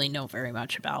don't really know very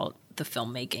much about the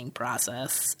filmmaking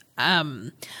process.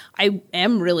 I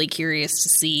am really curious to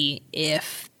see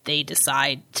if they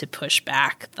decide to push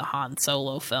back the Han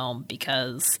Solo film,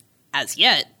 because as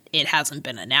yet it hasn't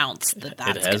been announced that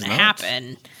that's going to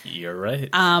happen. You're right.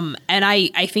 And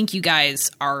I think you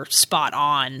guys are spot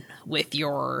on with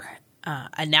your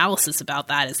analysis about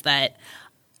that, is that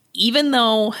even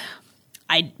though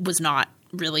I was not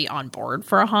really on board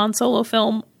for a Han Solo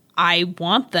film, I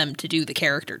want them to do the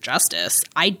character justice.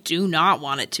 I do not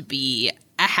want it to be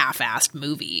a half-assed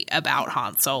movie about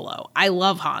Han Solo. I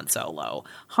love Han Solo.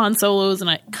 Han Solo is an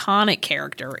iconic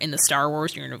character in the Star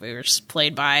Wars universe,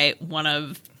 played by one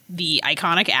of the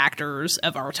iconic actors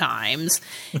of our times.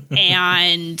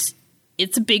 And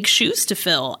it's a big shoes to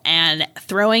fill. And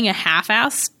throwing a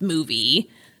half-assed movie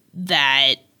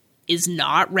that is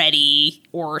not ready,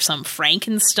 or some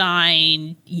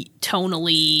Frankenstein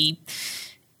tonally,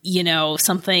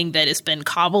 something that has been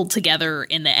cobbled together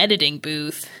in the editing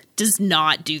booth, does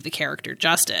not do the character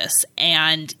justice.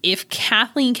 And if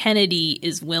Kathleen Kennedy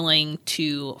is willing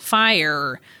to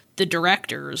fire the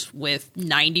directors with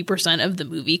 90% of the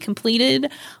movie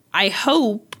completed, I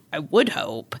would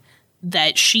hope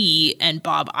that she and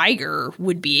Bob Iger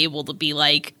would be able to be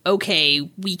like, okay,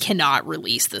 we cannot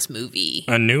release this movie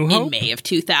A New Hope? in May of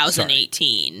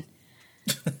 2018.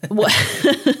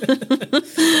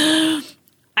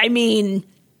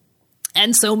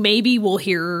 And so maybe we'll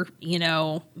hear,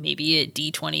 maybe at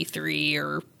D23,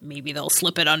 or maybe they'll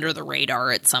slip it under the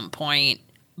radar at some point.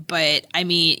 But I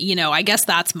guess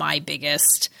that's my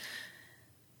biggest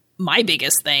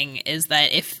thing, is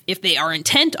that if they are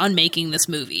intent on making this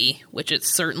movie, which it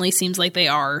certainly seems like they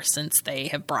are, since they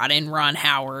have brought in Ron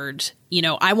Howard,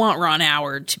 I want Ron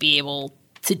Howard to be able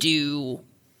to do,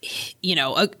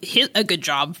 a good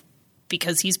job,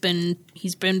 because he's been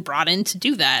brought in to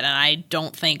do that. And I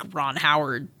don't think Ron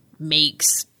Howard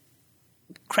makes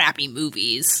crappy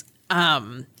movies.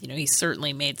 He's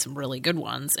certainly made some really good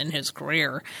ones in his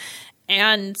career.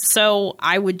 And so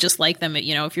I would just like them,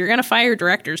 if you're going to fire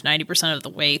directors 90% of the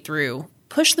way through,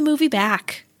 push the movie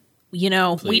back.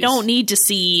 Please. We don't need to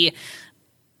see,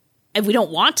 and we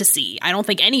don't want to see, I don't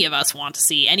think any of us want to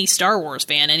see, any Star Wars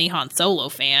fan, any Han Solo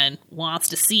fan wants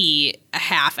to see a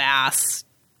half-ass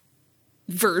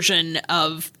version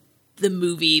of the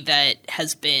movie that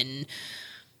has been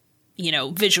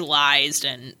visualized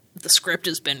and the script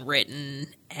has been written,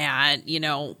 and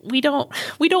we don't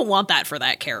want that for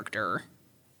that character.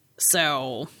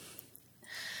 So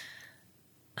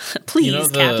please,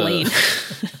 Kathleen.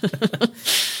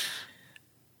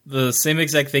 The same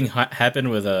exact thing happened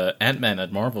with Ant-Man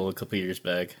at Marvel a couple years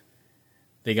back.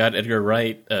 They got Edgar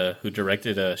Wright, who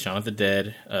directed Shaun of the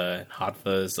Dead, Hot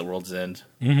Fuzz, The World's End.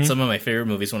 Mm-hmm. Some of my favorite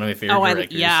movies, one of my favorite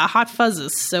directors. Yeah, Hot Fuzz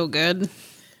is so good.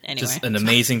 Anyway. Just an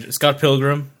amazing... Scott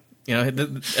Pilgrim.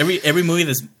 Every movie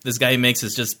this guy makes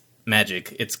is just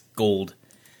magic. It's gold.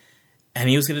 And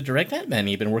he was going to direct Ant-Man.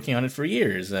 He'd been working on it for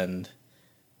years. And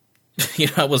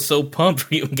I was so pumped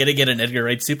for you going to get an Edgar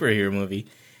Wright superhero movie.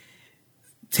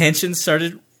 Tensions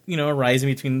started, arising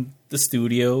between the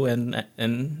studio and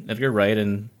Edgar Wright.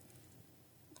 And,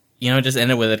 it just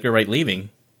ended with Edgar Wright leaving.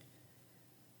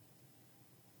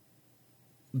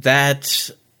 That,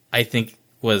 I think,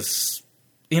 was...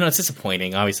 it's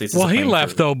disappointing. Obviously, it's disappointing. Well, he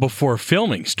left, though, before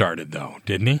filming started, though,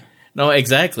 didn't he? No,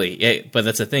 exactly. Yeah, but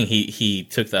that's the thing. He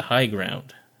took the high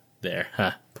ground there.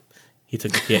 Huh. He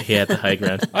had the high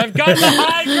ground. I've got the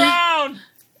high ground!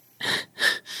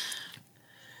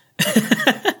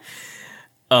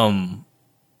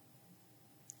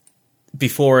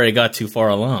 Before it got too far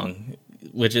along,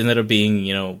 which ended up being,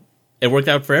 it worked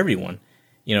out for everyone.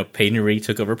 Peyton Reed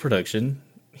took over production.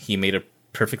 He made a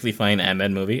perfectly fine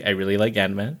Ant-Man movie. I really like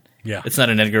Ant-Man. Yeah. It's not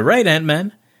an Edgar Wright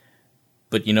Ant-Man,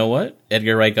 but you know what?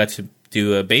 Edgar Wright got to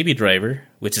do a Baby Driver,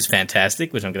 which is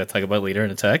fantastic, which I'm going to talk about later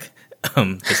in Attack.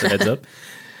 Just a heads up.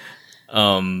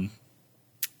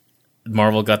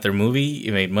 Marvel got their movie.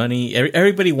 It made money.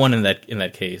 Everybody won in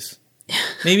that case.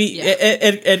 Maybe yeah.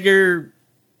 Edgar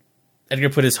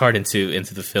put his heart into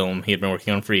the film he had been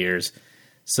working on for years.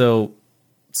 So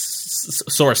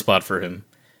sore spot for him.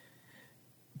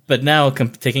 But now,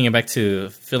 taking it back to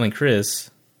Phil and Chris,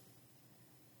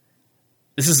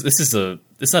 it's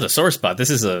not a sore spot. This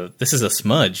is a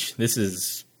smudge. This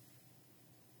is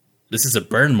a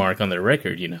burn mark on their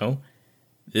record.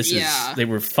 They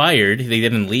were fired. They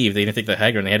didn't leave. They didn't take the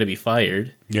high ground. They had to be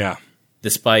fired. Yeah.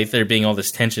 Despite there being all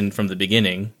this tension from the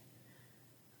beginning.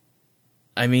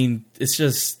 I mean, it's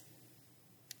just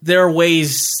there are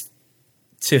ways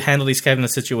to handle these kind of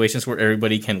situations where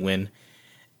everybody can win.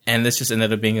 And this just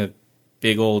ended up being a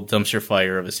big old dumpster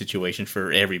fire of a situation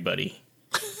for everybody.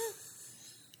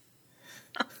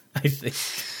 I think.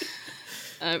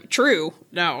 True.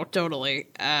 No, totally.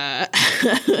 I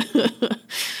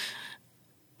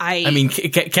mean,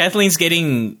 Kathleen's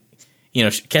getting,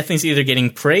 Kathleen's either getting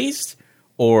praised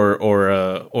or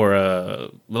a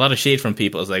lot of shade from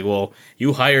people. It's like, well,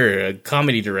 you hire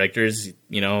comedy directors,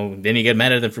 then you get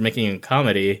mad at them for making a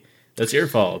comedy. That's your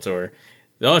fault. Or,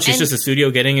 oh, she's just a studio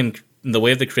getting in the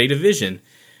way of the creative vision.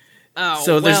 Oh,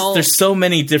 so there's so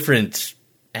many different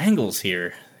angles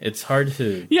here. It's hard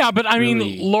to... Yeah, but I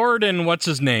mean, Lord and what's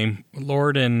his name?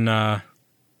 Lord and...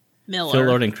 Miller. Phil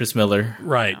Lord and Chris Miller.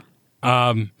 Right.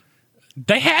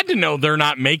 They had to know they're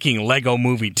not making Lego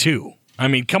Movie 2. I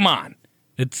mean, come on.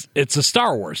 It's a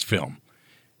Star Wars film.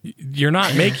 You're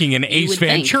not making an Ace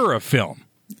Ventura film.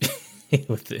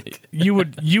 You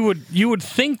would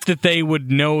think that they would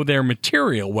know their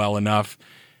material well enough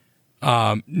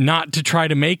not to try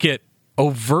to make it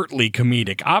overtly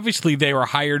comedic. Obviously, they were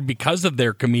hired because of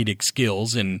their comedic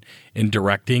skills in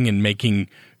directing and making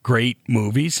great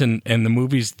movies, and the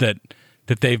movies that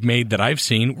they've made that I've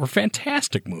seen were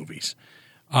fantastic movies.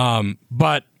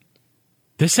 But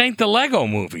this ain't the Lego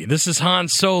Movie. This is Han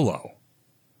Solo.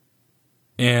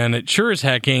 And it sure as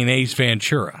heck ain't Ace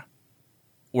Ventura.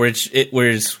 Whereas,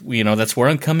 that's where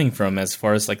I'm coming from as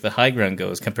far as like the high ground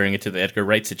goes, comparing it to the Edgar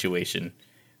Wright situation.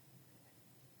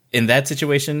 In that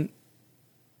situation,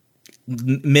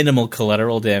 minimal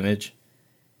collateral damage.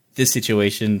 This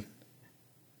situation,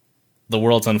 the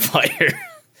world's on fire.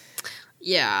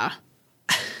 Yeah.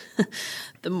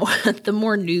 The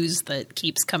more news that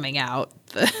keeps coming out,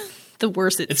 the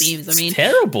worse it seems. I mean,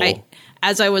 terrible.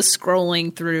 As I was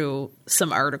scrolling through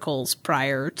some articles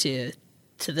prior to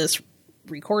this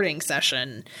recording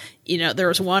session, there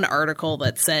was one article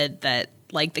that said that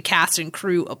like the cast and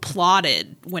crew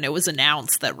applauded when it was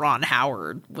announced that Ron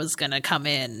Howard was going to come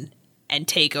in and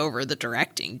take over the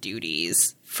directing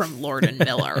duties from Lord and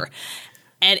Miller.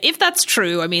 And if that's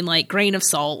true, I mean, like, grain of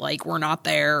salt, like, we're not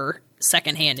there,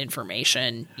 secondhand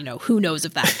information, who knows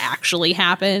if that actually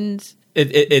happened.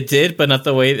 It did, but not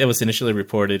the way it was initially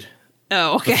reported.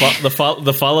 Oh, okay.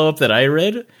 The follow-up that I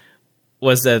read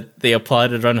was that they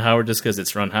applauded Ron Howard just because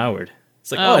it's Ron Howard.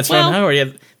 It's like, Ron Howard. Yeah,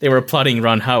 they were applauding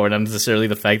Ron Howard, not necessarily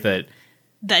the fact that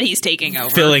he's taking over.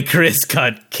 Phil and Chris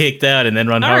got kicked out, and then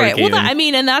Ron Howard came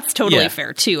in. And that's totally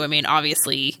fair, too. I mean,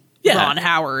 obviously, Ron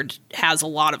Howard has a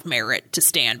lot of merit to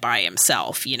stand by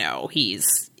himself. You know,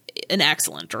 he's an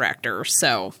excellent director,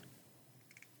 so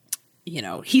you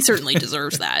know he certainly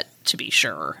deserves that, to be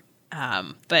sure.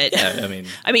 But yeah,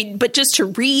 I mean, but just to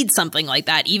read something like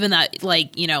that, even that,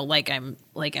 like, you know, like I'm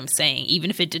saying, even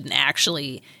if it didn't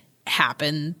actually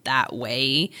happen that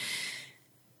way,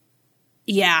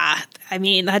 yeah, I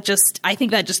mean, I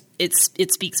think that just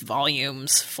it speaks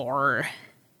volumes for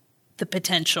the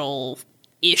potential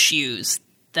issues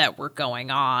that were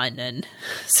going on. And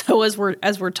so as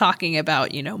we're talking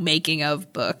about, you know, making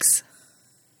of books,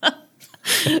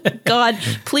 God,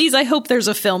 please, I hope there's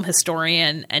a film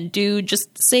historian, and do just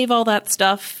save all that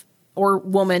stuff, or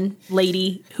woman,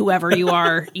 lady, whoever you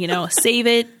are, you know, save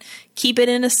it, keep it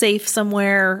in a safe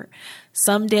somewhere.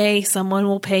 Someday someone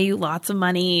will pay you lots of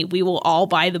money. We will all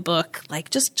buy the book. Like,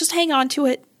 just hang on to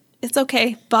it. It's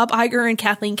okay. Bob Iger and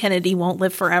Kathleen Kennedy won't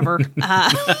live forever.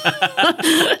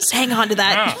 Just hang on to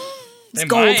that. It's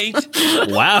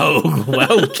gold.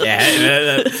 Wow,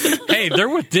 Kat. Hey, they're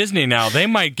with Disney now. They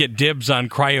might get dibs on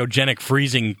cryogenic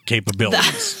freezing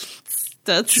capabilities.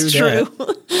 That's true.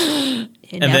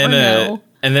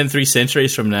 And then 3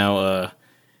 centuries from now,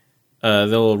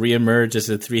 they'll reemerge as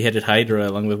a 3-headed Hydra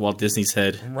along with Walt Disney's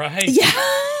head. Right. Yeah.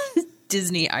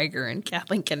 Disney, Iger, and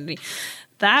Kathleen Kennedy.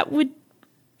 That would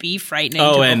be frightening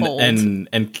to behold.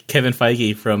 and Kevin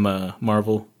Feige from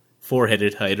Marvel,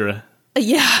 4-headed Hydra.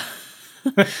 Yeah.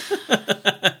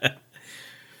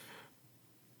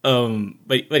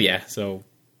 But yeah, so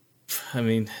I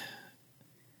mean,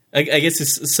 I guess to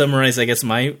summarize, I guess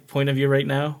my point of view right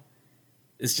now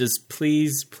is just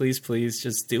please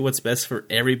just do what's best for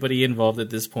everybody involved at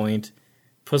this point.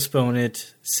 Postpone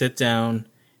it, sit down,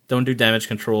 don't do damage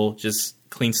control, just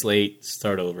clean slate,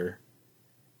 start over.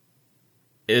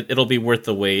 It'll be worth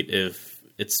the wait if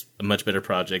it's a much better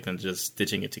project than just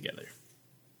stitching it together.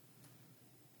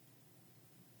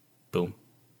 Boom.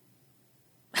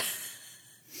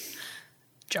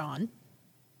 John?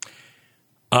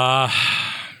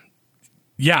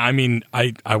 Yeah, I mean,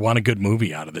 I want a good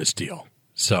movie out of this deal.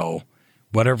 So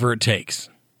whatever it takes.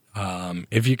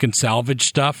 If you can salvage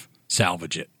stuff,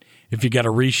 salvage it. If you got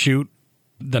to reshoot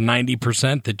the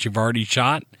 90% that you've already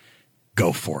shot,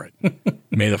 go for it.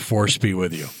 May the force be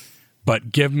with you.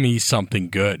 But give me something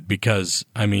good, because,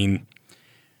 I mean,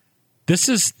 this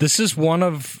is one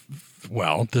of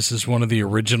the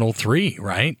original 3,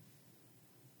 right?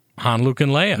 Han, Luke,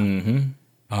 and Leia. Mm-hmm.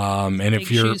 And Big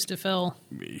if you're shoes to fill.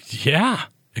 Yeah,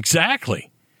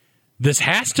 exactly. This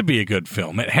has to be a good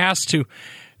film. It has to.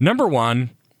 Number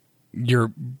one, your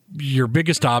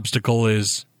biggest obstacle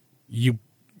is you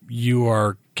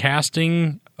are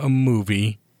casting a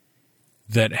movie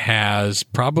that has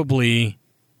probably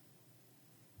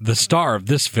the star of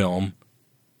this film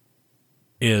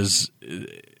is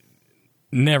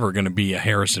never going to be a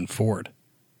Harrison Ford.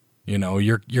 You know,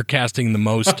 you're casting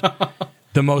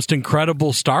the most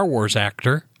incredible Star Wars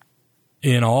actor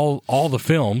in all the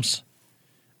films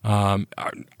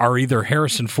are either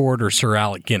Harrison Ford or Sir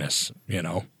Alec Guinness. You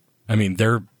know, I mean,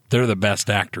 they're the best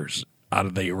actors out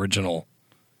of the original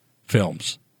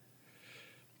films.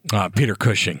 Peter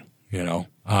Cushing, you know,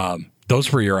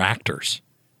 those were your actors,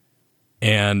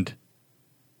 and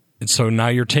so now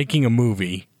you're taking a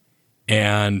movie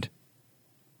and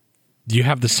you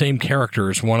have the same character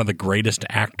as one of the greatest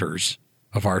actors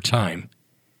of our time,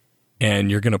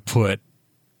 and you're going to put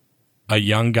a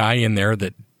young guy in there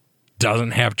that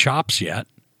doesn't have chops yet.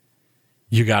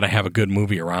 You got to have a good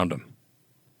movie around him.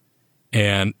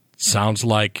 And sounds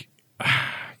like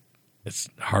it's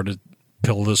hard a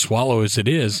pill to swallow as it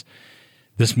is.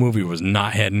 This movie was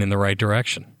not heading in the right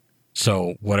direction.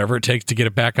 So whatever it takes to get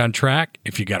it back on track,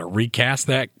 if you got to recast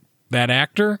that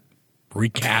actor,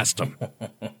 recast him.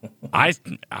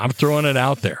 I'm throwing it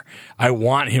out there. I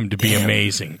want him to be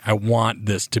amazing. I want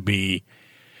this to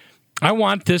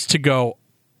go,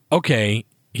 okay,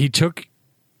 he took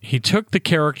the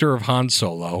character of Han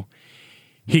Solo.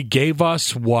 He gave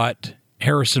us what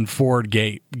Harrison Ford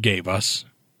gave us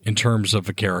in terms of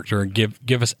a character, and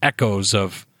give us echoes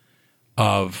of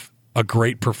a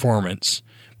great performance,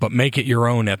 but make it your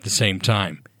own at the same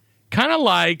time. Kind of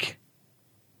like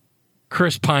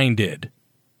Chris Pine did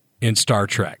in Star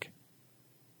Trek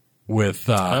with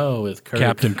Kirk.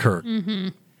 Captain Kirk. Mm-hmm.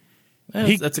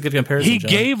 That's a good comparison. He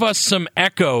John. gave us some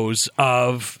echoes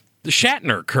of the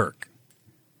Shatner Kirk,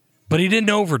 but he didn't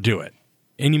overdo it,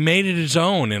 and he made it his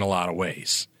own in a lot of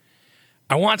ways.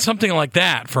 I want something like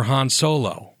that for Han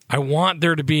Solo. I want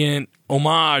there to be an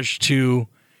homage to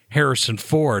Harrison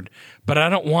Ford, but I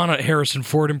don't want a Harrison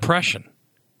Ford impression.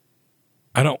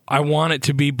 I want it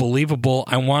to be believable.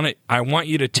 I want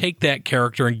you to take that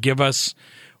character and give us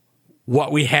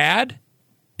what we had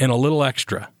and a little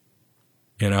extra,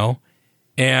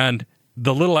 And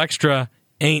the little extra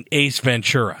ain't Ace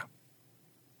Ventura.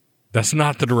 That's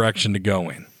not the direction to go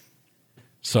in.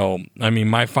 So, I mean,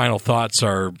 my final thoughts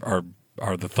are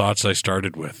the thoughts I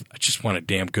started with. I just want a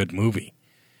damn good movie.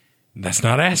 That's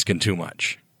not asking too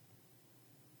much.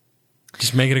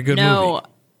 Just make it a good movie.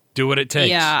 Do what it takes.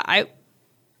 Yeah,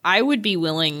 I would be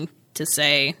willing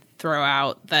to throw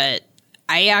out that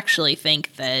I actually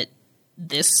think that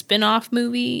this spin-off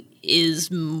movie is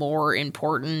more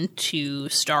important to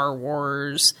Star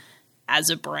Wars as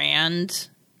a brand.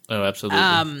 Oh,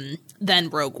 absolutely. Than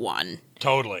Rogue One.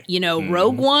 Totally.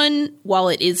 Rogue One, while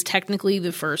it is technically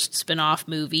the first spin-off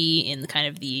movie in kind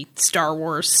of the Star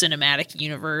Wars cinematic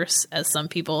universe, as some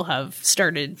people have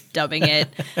started dubbing it,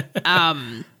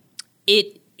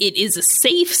 it is a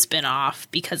safe spin-off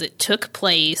because it took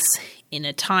place in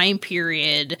a time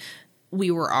period we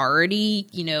were already,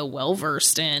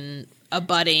 well-versed in,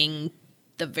 abutting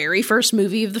the very first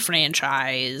movie of the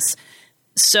franchise.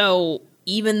 So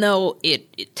even though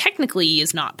it technically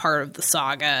is not part of the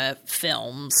saga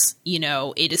films,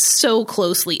 it is so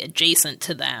closely adjacent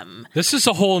to them. This is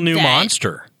a whole new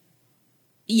monster.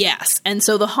 Yes. And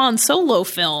so the Han Solo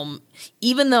film,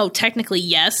 even though technically,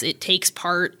 yes, it takes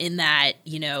part in that,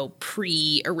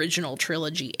 pre-original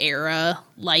trilogy era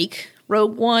like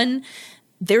Rogue One,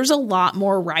 there's a lot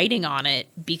more writing on it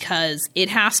because it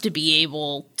has to be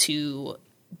able to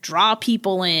draw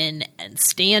people in and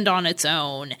stand on its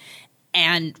own.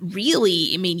 And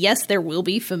really, I mean, yes, there will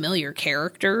be familiar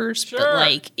characters, sure.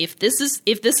 But if this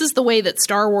is the way that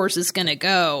Star Wars is going to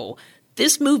go,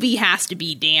 this movie has to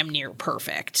be damn near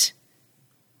perfect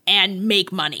and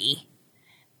make money.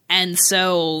 And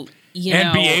so,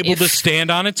 and be able to stand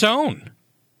on its own.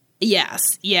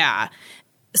 Yes, yeah.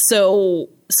 So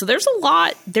there's a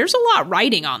lot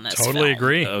riding on this. Totally film.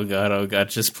 Agree. Oh god!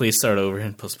 Just please start over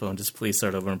and postpone. Just please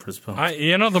start over and postpone.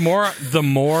 The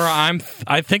more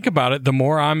I think about it, the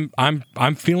more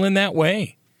I'm feeling that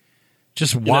way.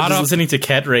 Just wad up, listening to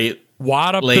Cat Ray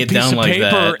wad up the piece of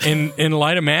paper and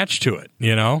light a match to it.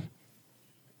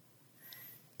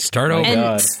 Start over.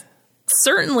 And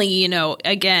certainly,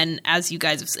 again, as you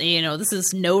guys have said, this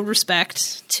is no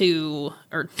respect to,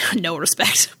 or no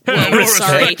respect. Whoa,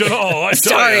 sorry.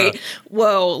 Sorry.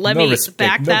 Whoa, let me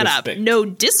back that up. No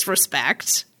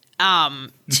disrespect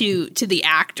to the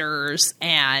actors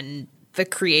and the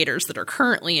creators that are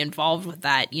currently involved with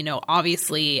that.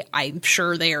 Obviously, I'm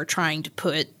sure they are trying to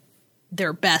put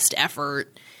their best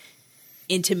effort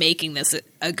into making this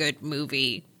a good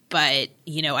movie. But,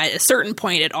 at a certain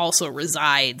point, it also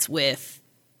resides with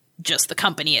just the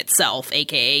company itself,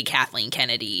 a.k.a. Kathleen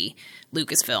Kennedy,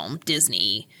 Lucasfilm,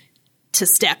 Disney, to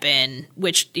step in,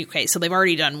 so they've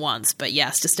already done once, but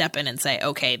yes, to step in and say,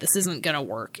 okay, this isn't going to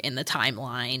work in the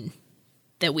timeline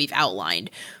that we've outlined,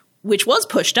 which was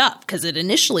pushed up because it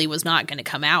initially was not going to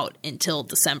come out until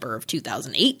December of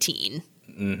 2018.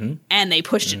 Mm-hmm. And they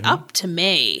pushed it up to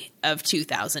May of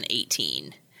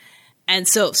 2018. And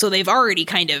so they've already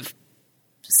kind of,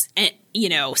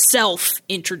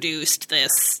 self-introduced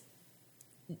this,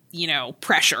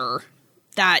 pressure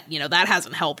that, that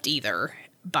hasn't helped either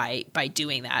by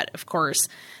doing that. Of course,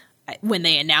 when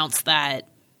they announced that,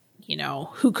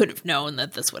 who could have known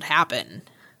that this would happen?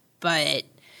 But,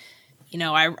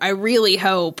 I really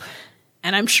hope,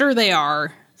 and I'm sure they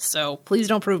are, so please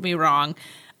don't prove me wrong,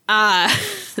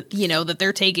 that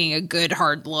they're taking a good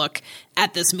hard look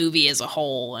at this movie as a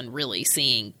whole and really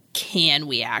seeing, can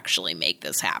we actually make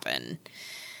this happen?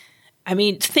 I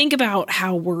mean, think about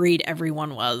how worried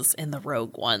everyone was in the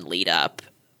Rogue One lead up,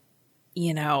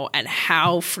 and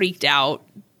how freaked out,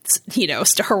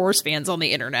 Star Wars fans on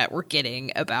the internet were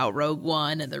getting about Rogue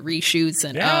One and the reshoots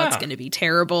and, oh, it's going to be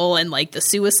terrible. And the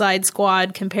Suicide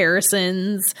Squad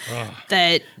comparisons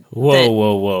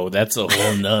Whoa. That's a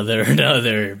whole nother.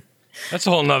 That's a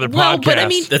whole nother podcast. But I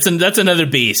mean, that's another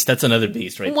beast. That's another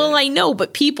beast right there. Well, I know,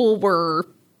 but people were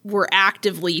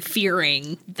actively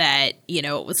fearing that,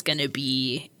 it was going to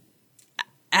be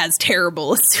as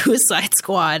terrible as Suicide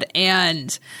Squad.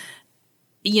 And,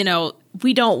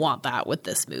 we don't want that with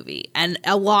this movie. And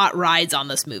a lot rides on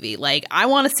this movie. I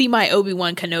want to see my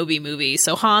Obi-Wan Kenobi movie,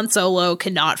 so Han Solo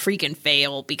cannot freaking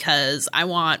fail because I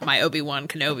want my Obi-Wan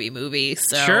Kenobi movie.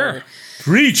 So sure.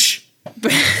 Preach.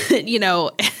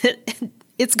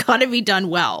 It's got to be done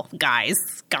well, guys.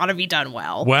 Got to be done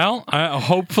well. Well,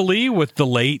 hopefully with the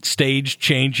late stage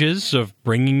changes of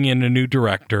bringing in a new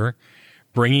director,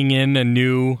 bringing in a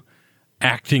new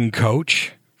acting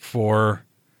coach for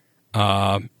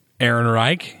Aaron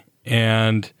Reich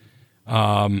And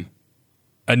a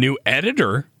new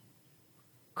editor,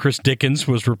 Chris Dickens,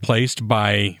 was replaced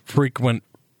by frequent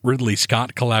Ridley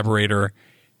Scott collaborator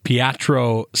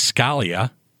Pietro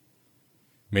Scalia.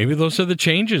 Maybe those are the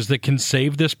changes that can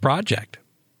save this project.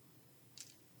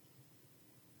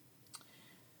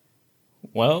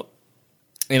 Well,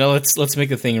 let's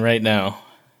make a thing right now.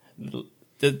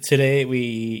 Today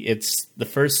it's the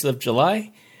 1st of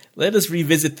July. Let us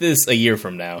revisit this a year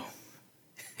from now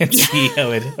and see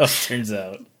how it all turns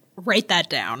out. Write that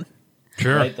down.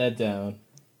 Sure. Write that down.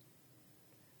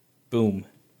 Boom.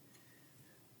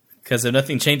 Because if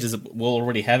nothing changes, we'll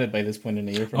already have it by this point in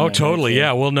a year from now. Oh, totally.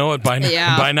 Yeah, we'll know it by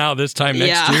now. This time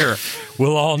next year,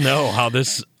 we'll all know how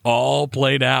this all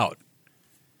played out.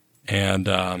 And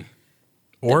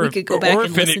or we could go back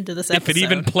and listen to this episode. If it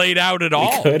even played out at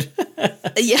all. We could.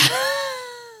 Yeah.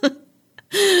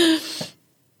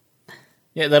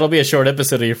 Yeah, that'll be a short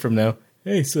episode a year from now.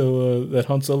 Hey, so that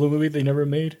Han Solo movie they never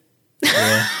made?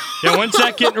 Yeah, when's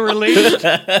that getting released?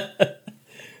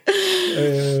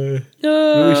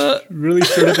 Really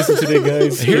short episode today,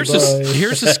 guys.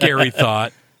 Here's a scary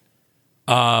thought.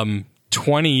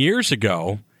 20 years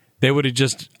ago, they would have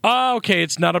just, okay,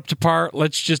 it's not up to par.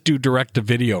 Let's just do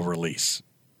direct-to-video release.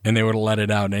 And they would have let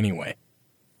it out anyway.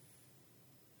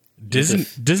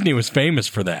 Disney was famous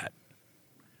for that.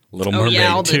 Little Mermaid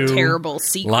all 2, the terrible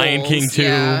sequels. Lion King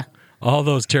 2, all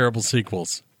those terrible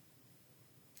sequels.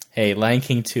 Hey, Lion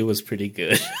King 2 was pretty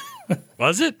good.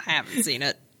 Was it? I haven't seen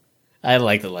it. I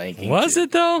like the Lion King. Was 2.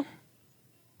 it, though?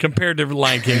 Compared to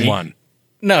Lion King 1?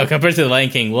 No, compared to the Lion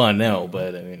King 1, no.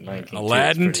 But, I mean, Lion King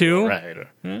Aladdin 2? Right.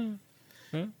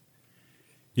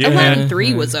 Aladdin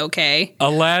 3 was okay.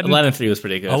 Aladdin 3 was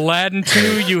pretty good. Aladdin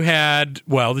 2, you had,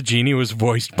 the genie was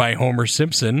voiced by Homer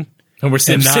Simpson.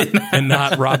 And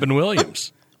not Robin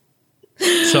Williams.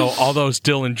 So, although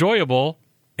still enjoyable,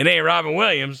 it ain't Robin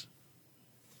Williams.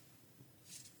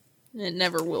 It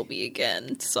never will be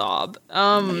again. Sob.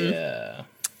 Yeah.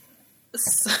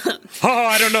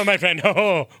 I don't know, my friend.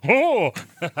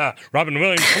 Robin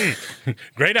Williams,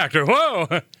 great actor.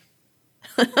 Whoa.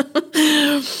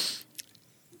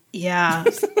 Yeah.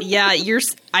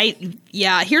 Here's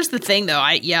the thing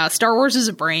though. Star Wars is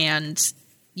a brand.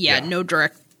 No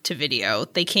direct to video.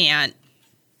 They can't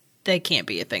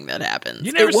be a thing that happens.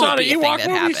 You never saw the Ewok that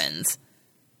movies? happens.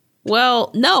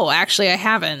 Well, no, actually I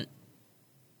haven't.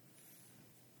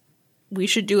 We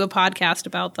should do a podcast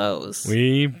about those.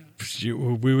 We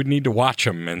would need to watch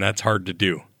them, and that's hard to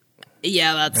do.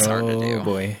 Yeah, that's hard to do. Oh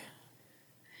boy.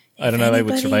 I don't know if I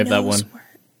would survive that one.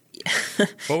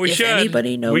 But we should.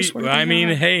 Anybody knows where I mean,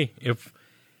 hey,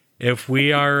 if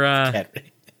we are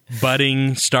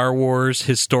budding Star Wars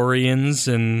historians,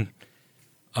 and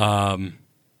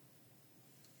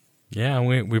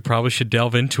we probably should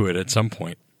delve into it at some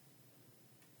point.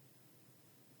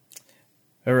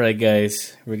 All right,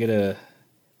 guys, we're gonna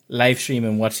live stream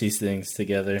and watch these things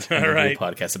together. And All right, do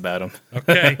a podcast about them.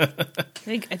 Okay.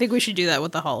 I think we should do that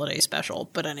with the holiday special.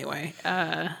 But anyway,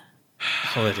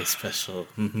 holiday special.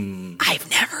 Mm-hmm. I've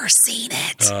never seen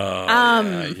it.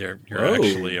 You're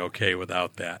actually okay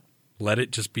without that. Let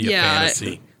it just be a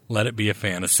fantasy. Let it be a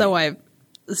fantasy. So I've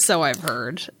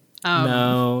heard.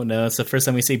 No, it's the first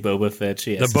time we see Boba Fett.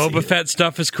 The Boba Fett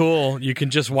stuff is cool. You can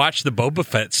just watch the Boba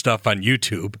Fett stuff on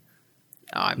YouTube.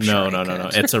 Oh, I'm sure. No.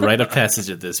 It's a rite of passage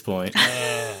at this point.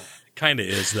 Kind of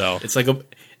is though. It's like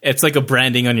a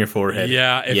branding on your forehead.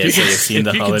 Yeah, if you've seen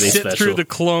the holiday sit special through the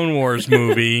Clone Wars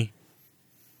movie.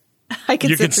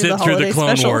 You can sit through the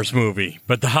Clone Wars movie,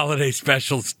 but the holiday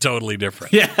special is totally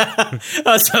different. Yeah, I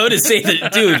was about to say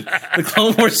that, dude. The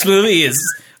Clone Wars movie is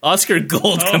Oscar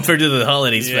gold compared to the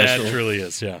holiday special. Yeah, it truly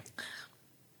is. Yeah.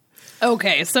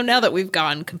 Okay, so now that we've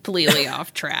gone completely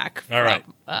off track, all right,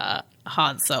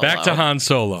 Han Solo. Back to Han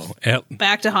Solo.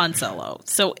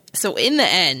 So in the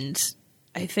end,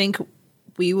 I think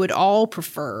we would all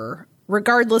prefer,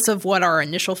 regardless of what our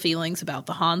initial feelings about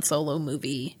the Han Solo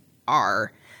movie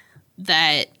are,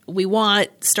 that we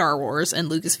want Star Wars and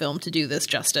Lucasfilm to do this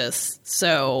justice.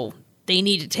 So they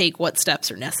need to take what steps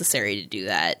are necessary to do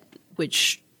that,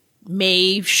 which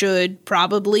should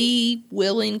probably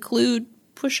will include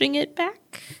pushing it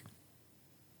back.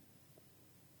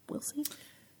 We'll see.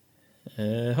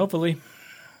 Hopefully.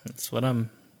 That's what I'm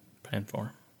praying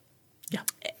for. Yeah.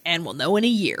 And we'll know in a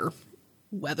year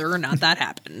whether or not that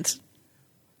happened.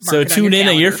 So tune in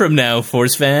a year from now,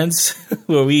 Force fans,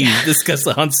 where we discuss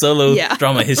the Han Solo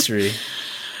drama history.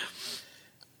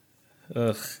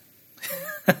 Ugh.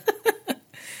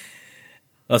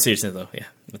 Well, seriously though,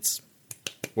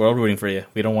 we're all rooting for you.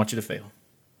 We don't want you to fail.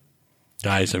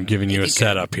 Guys, I'm giving you a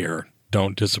setup here.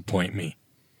 Don't disappoint me.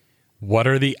 What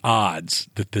are the odds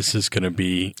that this is going to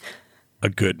be a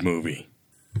good movie?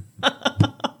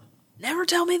 Never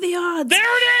tell me the odds. There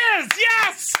it is!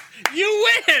 Yes! You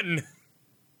win!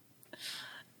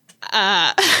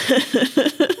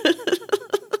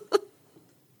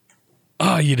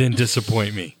 Oh, you didn't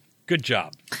disappoint me. Good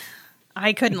job.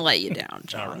 I couldn't let you down,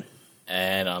 John.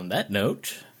 And on that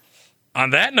note,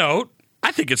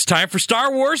 I think it's time for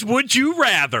Star Wars Would You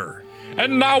Rather.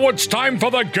 And now it's time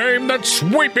for the game that's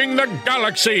sweeping the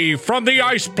galaxy from the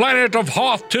ice planet of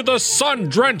Hoth to the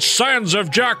sun-drenched sands of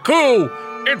Jakku.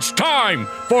 It's time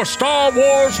for Star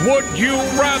Wars Would You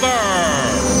Rather.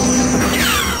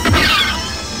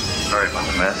 Sorry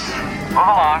about the mess.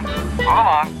 Hold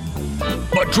on.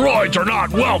 But droids are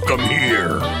not welcome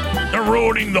here. They're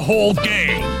ruining the whole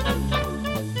game.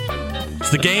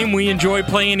 It's the game we enjoy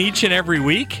playing each and every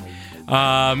week.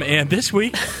 And this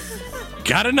week,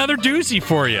 got another doozy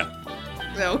for you.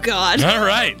 Oh, God. All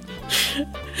right.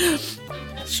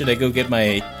 should I go get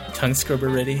my tongue scrubber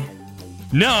ready?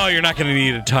 No, you're not going to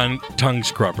need a tongue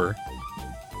scrubber.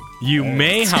 You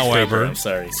may, however... I'm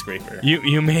sorry, scraper.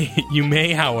 You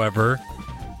may, however,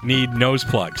 need nose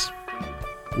plugs.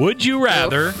 Would you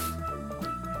rather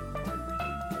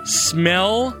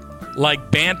smell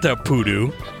like Banta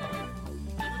Poodoo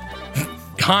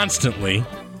constantly,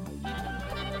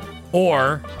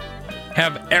 or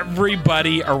have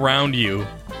everybody around you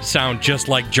sound just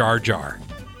like Jar Jar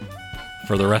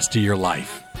for the rest of your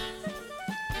life?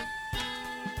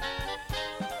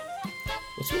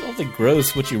 What's with all the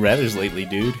gross would you rathers lately,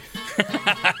 dude?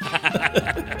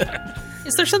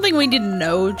 Is there something we didn't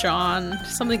know, John?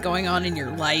 Something going on in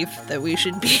your life that we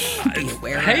should be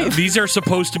aware of? Hey, these are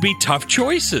supposed to be tough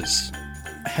choices.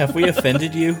 Have we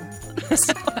offended you?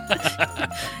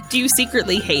 Do you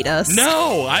secretly hate us?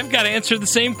 No, I've got to answer the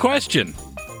same question.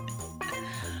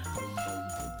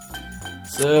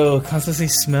 So, constantly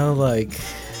smell like...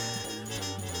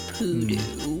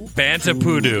 Poodoo. Banta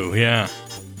Poodoo, yeah.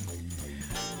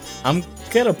 I'm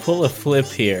gonna pull a flip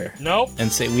here. Nope.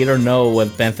 And say we don't know what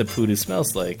Bantha Poodoo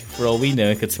smells like. For all we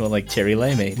know, it could smell like cherry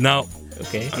limeade. No.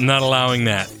 Okay. I'm not allowing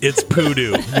that. It's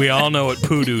poodoo. We all know what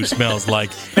poodoo smells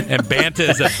like. And Banta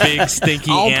is a big,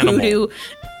 stinky animal. Poodoo.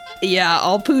 Yeah,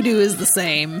 all poodoo is the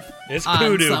same. It's on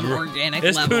poodoo, some bro. organic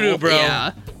It's level. poodoo, bro.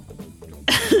 Yeah.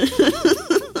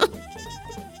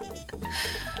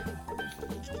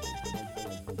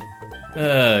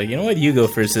 You know what? You go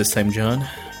first this time, John.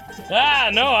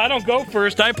 No, I don't go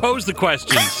first. I pose the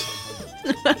questions.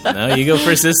 No, you go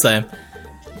first this time.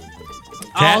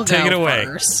 I'll Cat, take it away.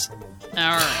 First. All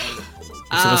right.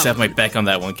 You're supposed to have my back on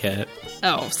that one, Cat.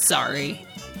 Oh, sorry.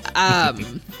 Well,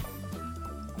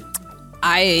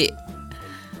 I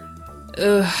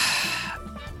know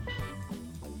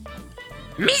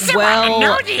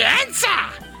the answer.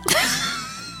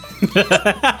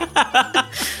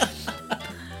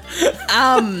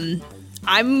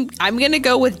 I'm gonna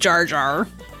go with Jar Jar,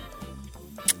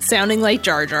 sounding like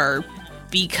Jar Jar,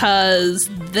 because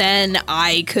then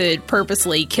I could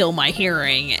purposely kill my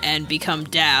hearing and become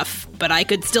deaf, but I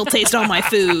could still taste all my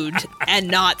food and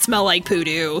not smell like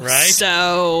poodoo. Right.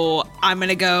 So I'm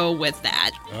gonna go with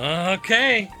that.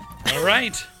 Okay. All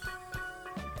right.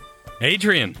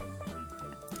 Adrian.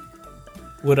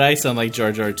 Would I sound like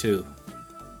Jar Jar too?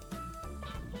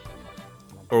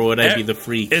 Or would I be the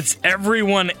freak? It's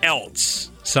everyone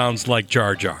else sounds like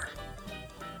Jar Jar.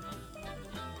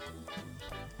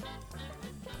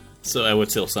 So I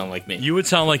would still sound like me. You would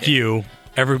sound like you.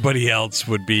 Everybody else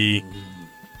would be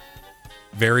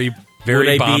very,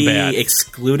 very would I bombad. be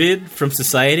excluded from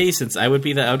society since I would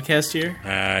be the outcast here?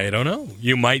 I don't know.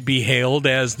 You might be hailed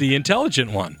as the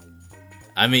intelligent one.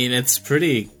 I mean, it's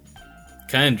pretty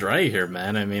kind of dry here,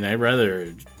 man. I mean, I'd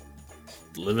rather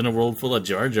live in a world full of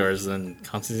Jar Jars than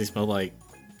constantly smell like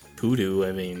poodoo.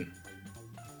 I mean,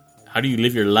 how do you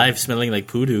live your life smelling like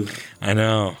poodoo? I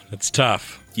know. It's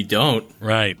tough. You don't.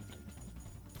 Right.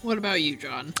 What about you,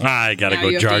 John? I gotta Now go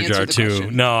you have to Jar answer Jar the too.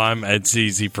 question. No, it's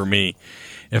easy for me.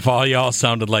 If all y'all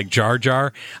sounded like Jar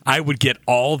Jar, I would get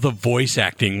all the voice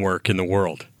acting work in the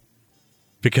world.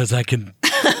 Because I can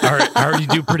I already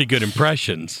do pretty good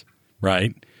impressions,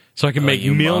 right? So I can make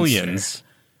you millions monster.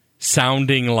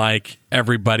 sounding like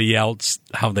everybody else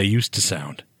how they used to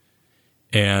sound.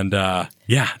 And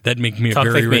yeah, that'd make me Talk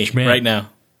a very like rich me man. right now.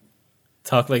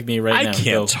 Talk like me right now. I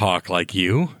can't talk like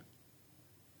you.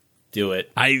 Do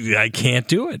it. I can't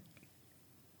do it.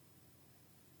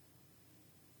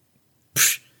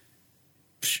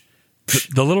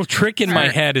 The little trick in my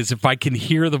head is if I can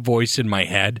hear the voice in my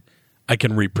head, I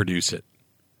can reproduce it.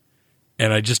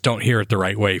 And I just don't hear it the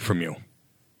right way from you.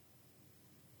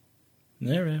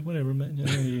 All right, whatever, man.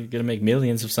 You're gonna make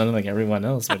millions of sounding like everyone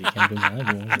else, but you can't do that.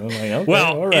 I'm like, okay,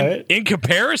 well, all right. in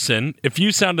comparison, if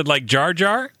you sounded like Jar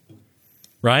Jar,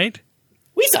 right?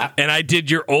 Weeza. And I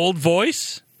did your old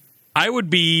voice, I would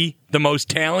be the most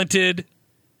talented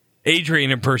Adrian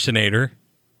impersonator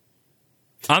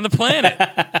on the planet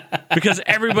because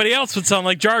everybody else would sound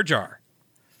like Jar Jar.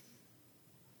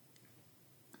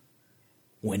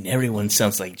 When everyone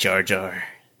sounds like Jar Jar,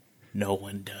 no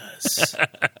one does.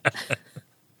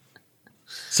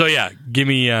 So yeah, give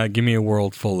me a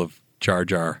world full of Jar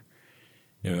Jar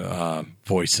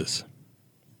voices.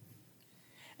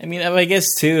 I mean, I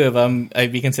guess too, if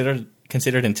I'd be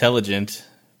considered intelligent,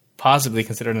 possibly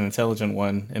considered an intelligent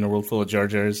one in a world full of Jar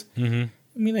Jars. Mm-hmm.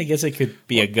 I mean, I guess I could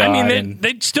be a god. I mean,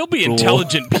 they'd still be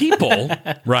intelligent people,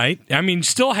 right? I mean,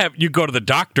 you go to the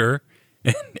doctor,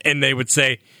 and they would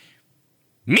say,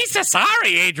 "Misa,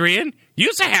 sorry, Adrian, you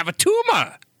used to have a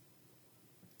tumor."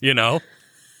 You know,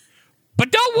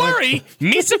 but don't worry,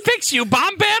 Misa fix you,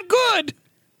 bomb bad good.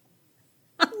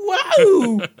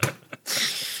 Wow.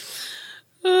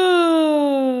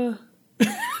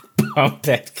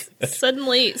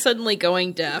 Suddenly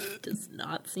going deaf does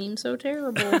not seem so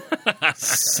terrible.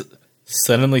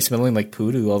 Suddenly smelling like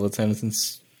poodoo all the time doesn't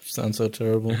sound so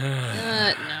terrible.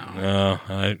 No,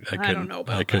 I don't know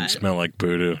about I couldn't that. smell like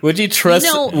poodoo. Would you trust?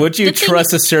 Would you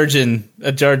trust a surgeon,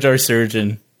 a Jar Jar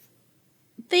surgeon?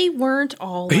 They weren't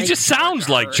all. He like just Jar sounds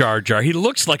Jar. like Jar Jar. He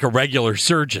looks like a regular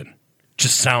surgeon.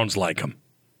 Just sounds like him.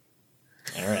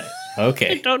 All right.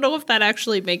 Okay. I don't know if that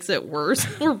actually makes it worse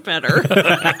or better.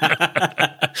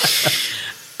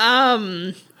 All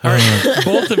right,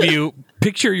 both of you,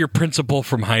 picture your principal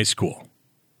from high school.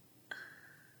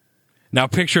 Now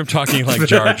picture him talking like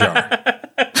Jar Jar.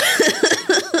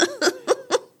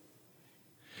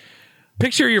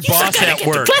 Picture your boss at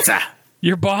work.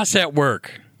 Your boss at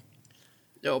work.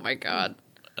 Oh my god.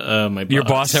 Your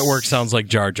boss at work sounds like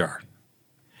Jar Jar.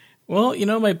 Well,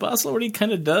 my boss already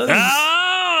kind of does.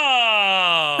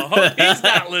 Oh, he's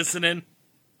not listening.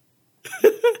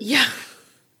 Yeah.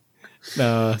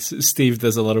 No, Steve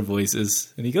does a lot of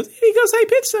voices, and he goes high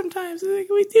pitch sometimes.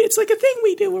 It's like a thing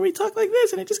we do where we talk like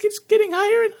this, and it just keeps getting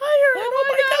higher and higher. Oh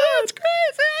my god, it's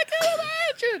crazy! I can't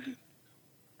imagine.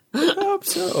 I hope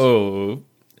so. Oh,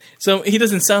 so he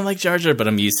doesn't sound like Jar Jar, but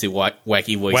I'm used to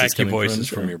wacky voices. Wacky voices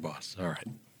from your boss. All right.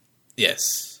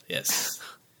 Yes.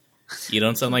 You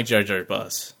don't sound like Jar Jar,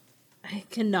 boss. I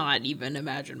cannot even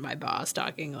imagine my boss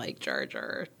talking like Jar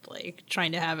Jar, like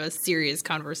trying to have a serious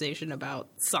conversation about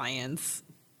science.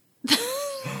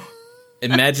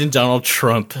 Imagine Donald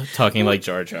Trump talking like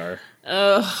Jar Jar.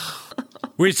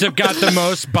 We've got the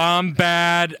most bomb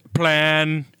bad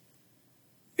plan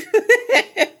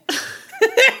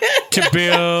to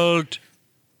build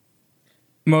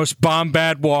most bomb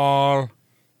bad wall.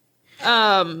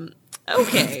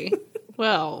 Okay.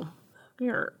 Well,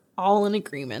 we're all in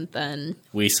agreement then.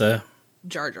 Weeza.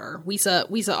 Jar Jar.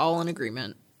 Weeza all in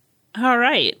agreement. All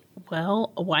right.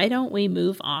 Well, why don't we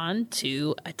move on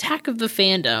to Attack of the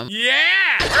Fandom?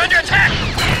 Yeah! We're under attack!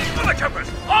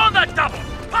 Stormtroopers, on the double!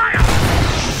 Fire!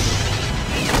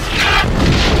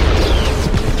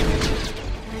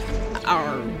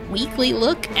 Our weekly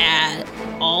look at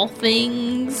all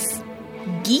things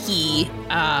geeky,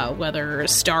 whether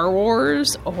Star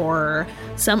Wars or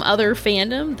some other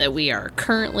fandom that we are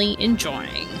currently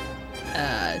enjoying.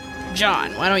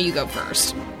 John, why don't you go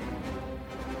first?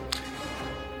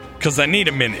 Because I need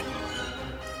a minute.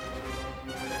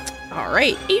 All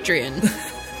right, Adrian.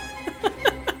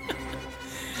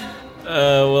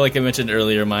 Well, like I mentioned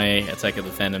earlier, my Attack of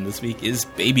the Fandom this week is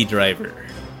Baby Driver.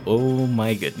 Oh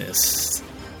my goodness.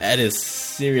 That is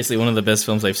seriously one of the best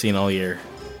films I've seen all year.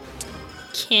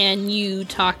 Can you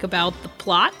talk about the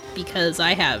plot? Because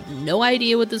I have no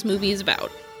idea what this movie is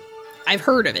about. I've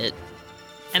heard of it,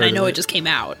 and I know it just came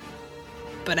out,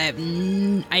 but I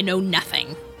know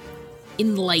nothing.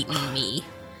 Enlighten me.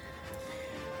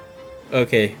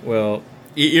 Okay, well,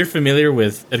 you're familiar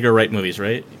with Edgar Wright movies,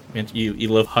 right? You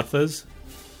love Hot Fuzz?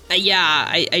 Yeah,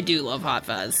 I do love Hot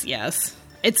Fuzz, yes.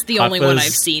 It's the Hot only one Fuzz.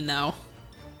 I've seen, though.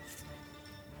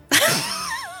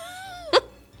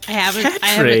 I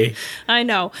haven't. I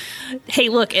know. Hey,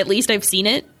 look, at least I've seen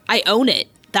it. I own it.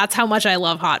 That's how much I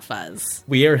love Hot Fuzz.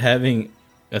 We are having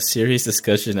a serious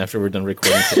discussion after we're done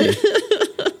recording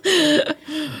today.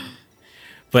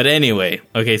 But anyway,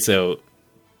 okay, so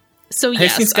yes, have you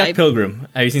seen Scott Pilgrim?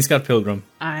 Have you seen Scott Pilgrim?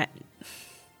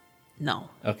 No.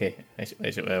 Okay, I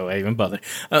even bother.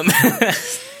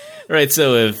 Right,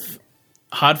 so if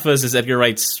Hot Fuzz is Edgar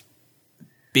Wright's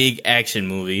big action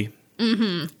movie,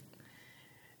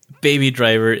 Baby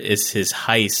Driver is his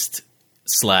heist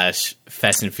 /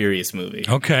 Fast and Furious movie.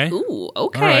 Okay. Ooh,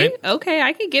 okay. Right. Okay,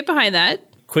 I can get behind that.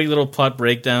 Quick little plot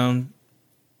breakdown.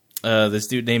 This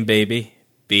dude named Baby.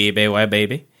 B-A-B-Y,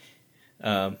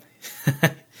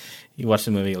 you watch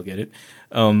the movie, you'll get it.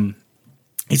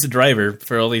 He's a driver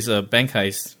for all these bank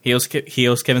heists. He owes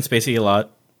Kevin Spacey a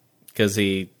lot because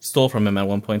he stole from him at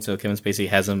one point, so Kevin Spacey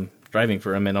has him driving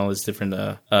for him in all his different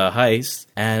heists.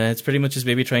 And it's pretty much just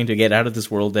Baby trying to get out of this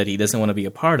world that he doesn't want to be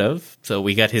a part of. So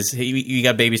we got we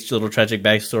got Baby's little tragic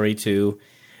backstory too.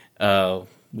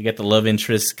 We got the love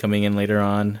interest coming in later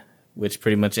on, which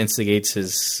pretty much instigates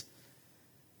his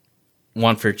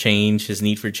want for change, his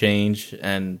need for change,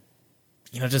 and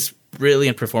just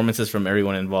brilliant performances from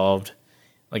everyone involved.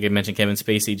 Like I mentioned, Kevin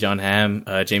Spacey, John Hamm,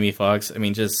 Jamie Foxx. I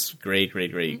mean, just great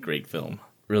film.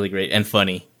 Really great and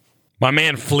funny. My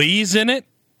man Flea's in it?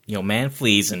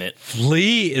 Flea's in it.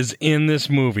 Flea is in this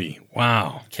movie.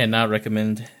 Wow. Cannot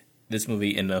recommend this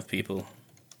movie enough, people.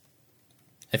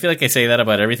 I feel like I say that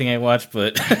about everything I watch,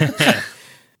 but...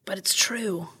 But it's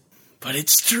true. But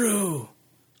it's true.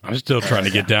 I'm still trying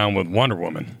to get down with Wonder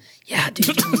Woman. Yeah, dude,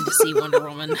 you need to see Wonder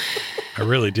Woman. I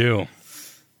really do.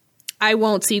 I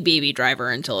won't see Baby Driver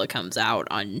until it comes out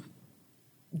on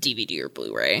DVD or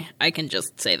Blu-ray. I can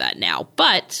just say that now.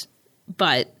 But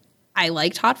I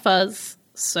liked Hot Fuzz,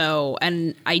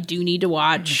 and I do need to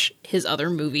watch his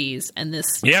other movies. And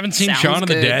this you haven't seen Shaun of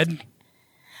the Dead?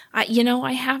 I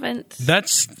haven't.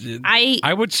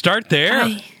 I would start there.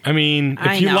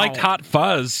 If you liked Hot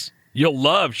Fuzz, you'll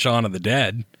love Shaun of the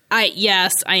Dead.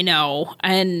 Yes, I know,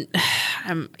 and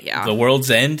yeah. The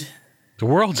World's End. The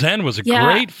World's End was a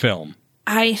great film.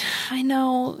 I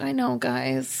know,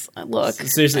 guys. Look,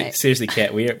 seriously,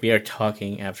 Kat, we are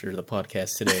talking after the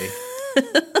podcast today.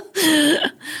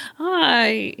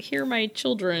 I hear my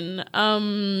children.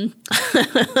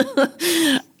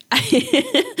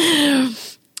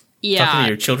 Yeah, talking to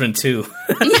your children too.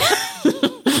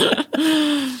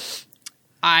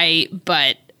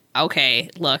 Okay,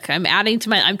 look, I'm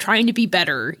I'm trying to be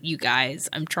better, you guys.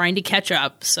 I'm trying to catch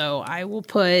up, so I will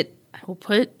put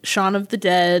Shaun of the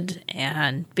Dead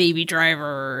and Baby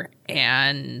Driver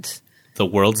and The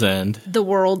World's End. The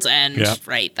World's End,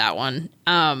 right, that one.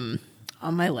 On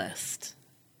my list.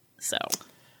 So,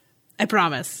 I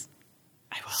promise.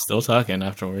 I will. Still talking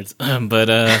afterwards.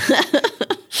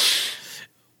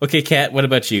 Okay, Kat, what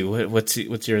about you? What's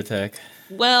your attack?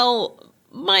 Well,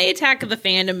 my attack of the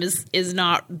fandom is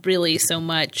not really so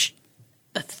much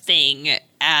a thing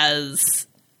as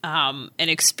an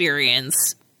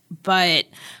experience, but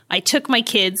I took my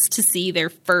kids to see their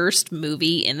first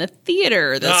movie in the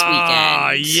theater this weekend.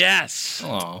 Ah, yes.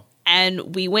 Aww.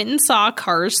 And we went and saw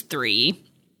Cars 3,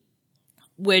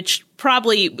 which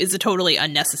probably is a totally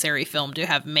unnecessary film to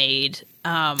have made.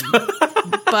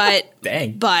 But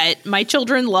my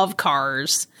children love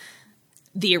Cars,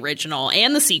 the original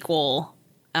and the sequel.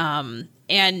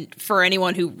 And for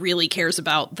anyone who really cares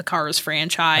about the Cars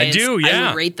franchise, I do,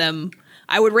 yeah.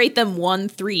 I would rate them 1,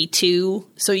 3, 2.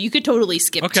 So you could totally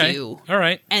skip 2. All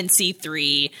right. And see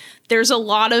 3. There's a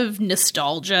lot of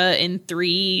nostalgia in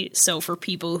 3. So for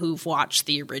people who've watched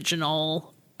the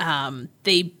original,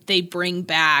 they bring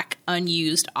back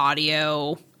unused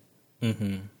audio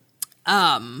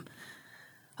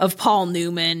of Paul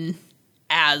Newman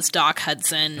as Doc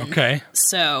Hudson. Okay.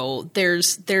 So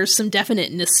there's some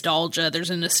definite nostalgia. There's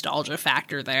a nostalgia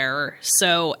factor there.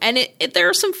 So, and there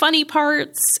are some funny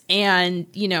parts, and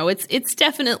it's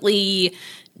definitely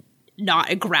not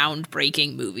a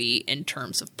groundbreaking movie in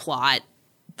terms of plot,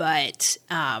 but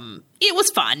it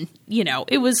was fun.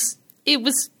 It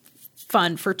was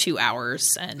fun for 2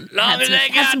 hours, and long as they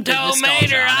got Tow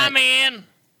Mater, I'm in.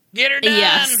 Get her done.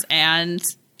 Yes, and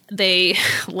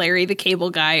Larry the Cable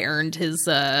Guy earned his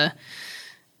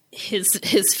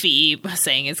fee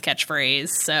saying his catchphrase.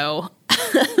 So,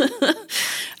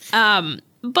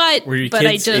 but were your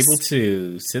kids able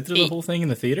to sit through the whole thing in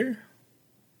the theater?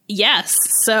 Yes.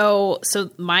 So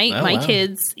my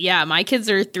kids, my kids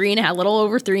are 3.5, a little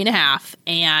over 3.5,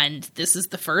 and this is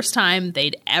the first time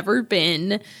they'd ever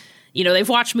been. They've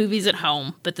watched movies at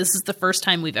home, but this is the first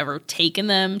time we've ever taken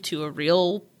them to a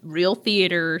real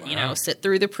theater, Wow. Sit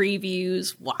through the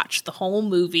previews, watch the whole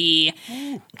movie,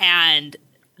 and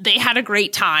they had a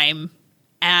great time.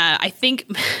 I think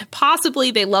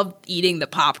possibly they loved eating the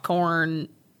popcorn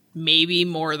maybe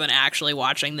more than actually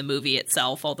watching the movie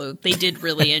itself, although they did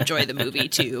really enjoy the movie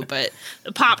too. But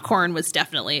the popcorn was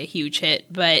definitely a huge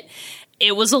hit. But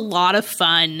it was a lot of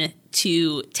fun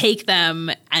to take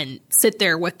them and sit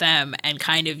there with them and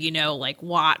kind of,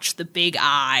 watch the big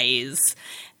eyes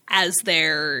as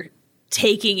they're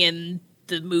taking in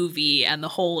the movie and the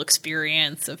whole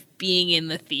experience of being in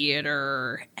the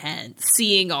theater and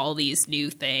seeing all these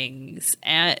new things.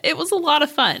 And it was a lot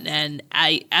of fun. And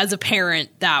as a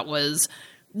parent, that was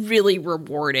really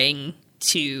rewarding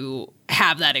to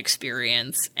have that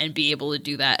experience and be able to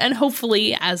do that. And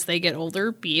hopefully, as they get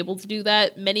older, be able to do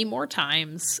that many more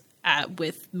times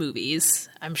with movies.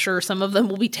 I'm sure some of them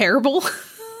will be terrible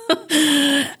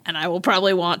and I will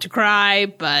probably want to cry,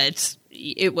 but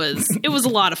it was a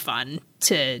lot of fun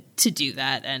to do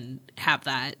that and have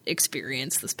that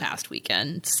experience this past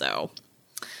weekend. So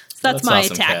that's my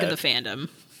awesome, Attack Kat. Of the Fandom.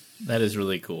 That is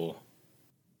really cool.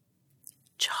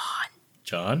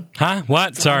 John? Huh?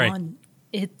 What? Sorry.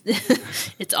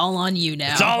 It's all on you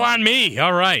now. It's all on me.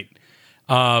 All right.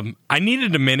 I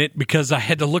needed a minute because I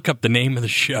had to look up the name of the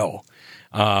show.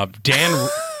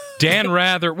 Dan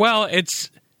Rather. Well, it's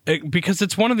because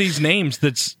it's one of these names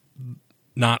that's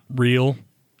not real.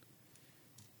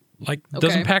 Like,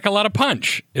 doesn't pack a lot of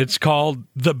punch. It's called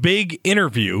The Big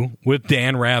Interview with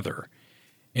Dan Rather,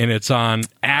 and it's on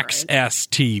Access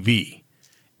TV.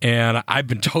 And I've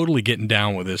been totally getting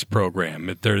down with this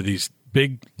program. There are these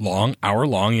big, long,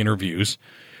 hour-long interviews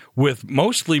with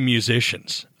mostly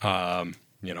musicians.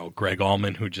 Greg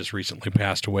Allman, who just recently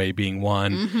passed away, being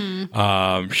one.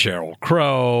 Mm-hmm. Sheryl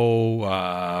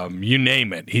Crow, you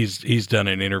name it. He's done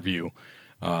an interview.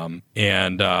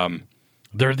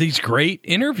 There are these great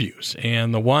interviews.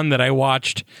 And the one that I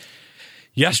watched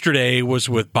yesterday was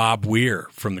with Bob Weir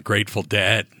from the Grateful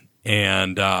Dead.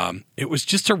 And it was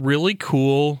just a really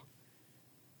cool,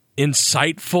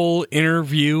 insightful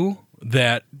interview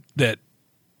that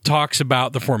talks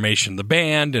about the formation of the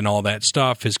band and all that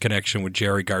stuff, his connection with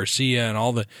Jerry Garcia and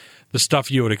all the stuff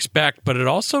you would expect. But it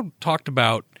also talked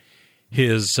about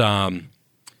his,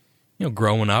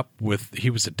 growing up he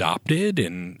was adopted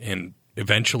and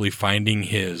eventually finding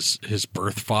his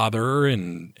birth father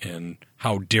and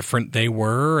how different they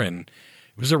were. And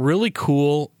it was a really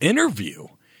cool interview.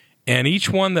 And each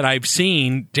one that I've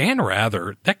seen, Dan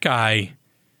Rather, that guy,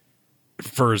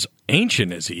 for as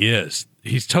ancient as he is,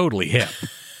 he's totally hip.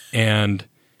 And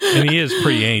he is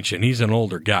pretty ancient. He's an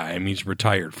older guy. I mean, he's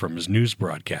retired from his news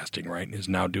broadcasting, right? And is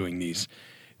now doing these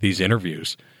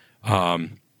interviews.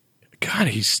 God,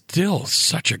 he's still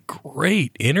such a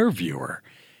great interviewer.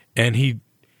 And he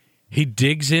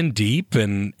digs in deep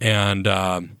and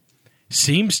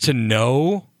seems to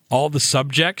know all the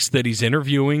subjects that he's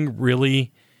interviewing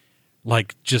really,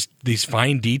 like just these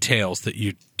fine details that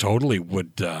you totally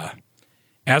would,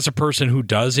 as a person who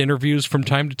does interviews from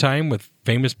time to time with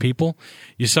famous people,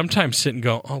 you sometimes sit and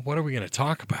go, oh, what are we going to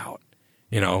talk about?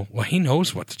 Well, he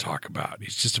knows what to talk about.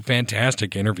 He's just a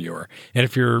fantastic interviewer. And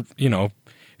if you're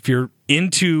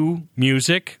into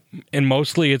music, and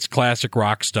mostly it's classic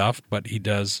rock stuff, but he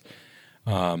does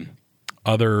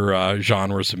other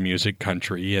genres of music,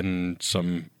 country and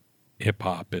some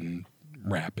hip-hop and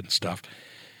rap and stuff.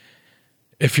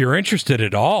 If you're interested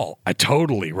at all, I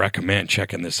totally recommend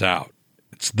checking this out.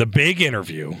 It's The Big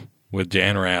Interview with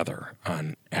Dan Rather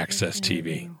on Access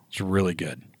TV. It's really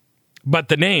good. But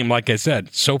the name, like I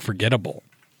said, so forgettable.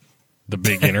 The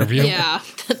Big Interview. Yeah,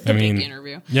 Big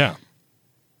Interview. Yeah.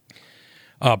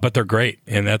 But they're great,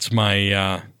 and that's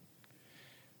my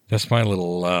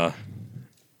little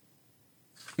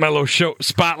show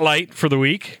spotlight for the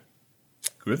week.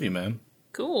 Groovy, man.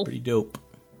 Cool. Pretty dope.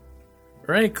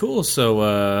 All right, cool.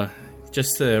 So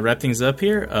just to wrap things up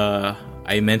here,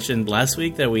 I mentioned last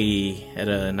week that we had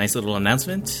a nice little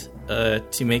announcement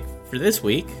to make for this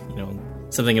week.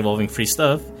 Something involving free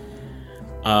stuff.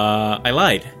 I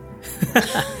lied.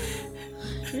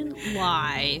 You didn't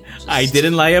lie. I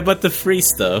didn't lie about the free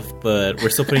stuff, but we're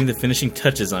still putting the finishing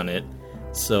touches on it.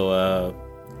 So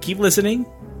keep listening.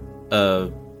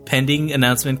 Pending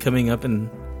announcement coming up, and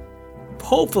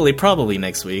hopefully, probably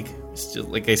next week. It's just,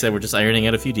 like I said, we're just ironing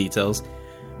out a few details,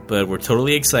 but we're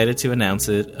totally excited to announce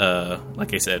it.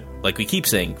 Like I said, like we keep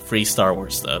saying, free Star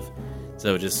Wars stuff.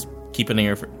 So just keep an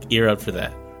ear out for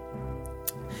that.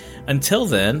 Until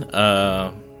then,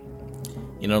 let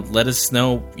us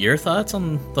know your thoughts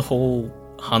on the whole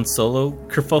Han Solo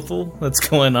kerfuffle that's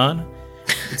going on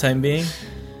for the time being.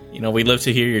 We'd love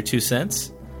to hear your 2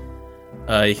 cents.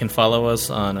 You can follow us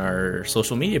on our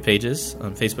social media pages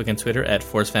on Facebook and Twitter at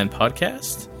ForceFan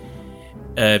Podcast.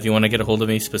 If you want to get a hold of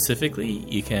me specifically,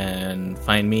 you can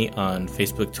find me on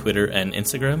Facebook, Twitter, and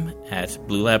Instagram at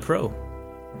Blue Lab Pro.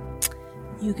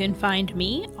 You can find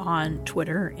me on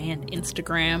Twitter and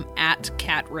Instagram at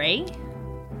CatRay.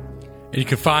 And you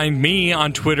can find me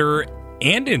on Twitter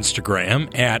and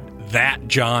Instagram at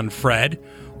ThatJohnFred,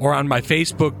 or on my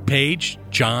Facebook page,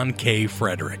 John K.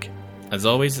 Frederick. As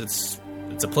always, it's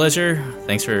It's a pleasure.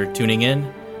 Thanks for tuning in.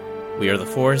 We are The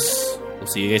Force. We'll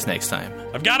see you guys next time.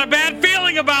 I've got a bad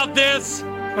feeling about this.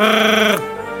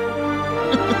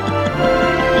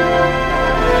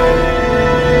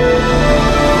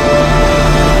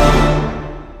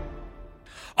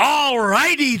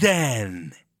 Alrighty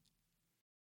then.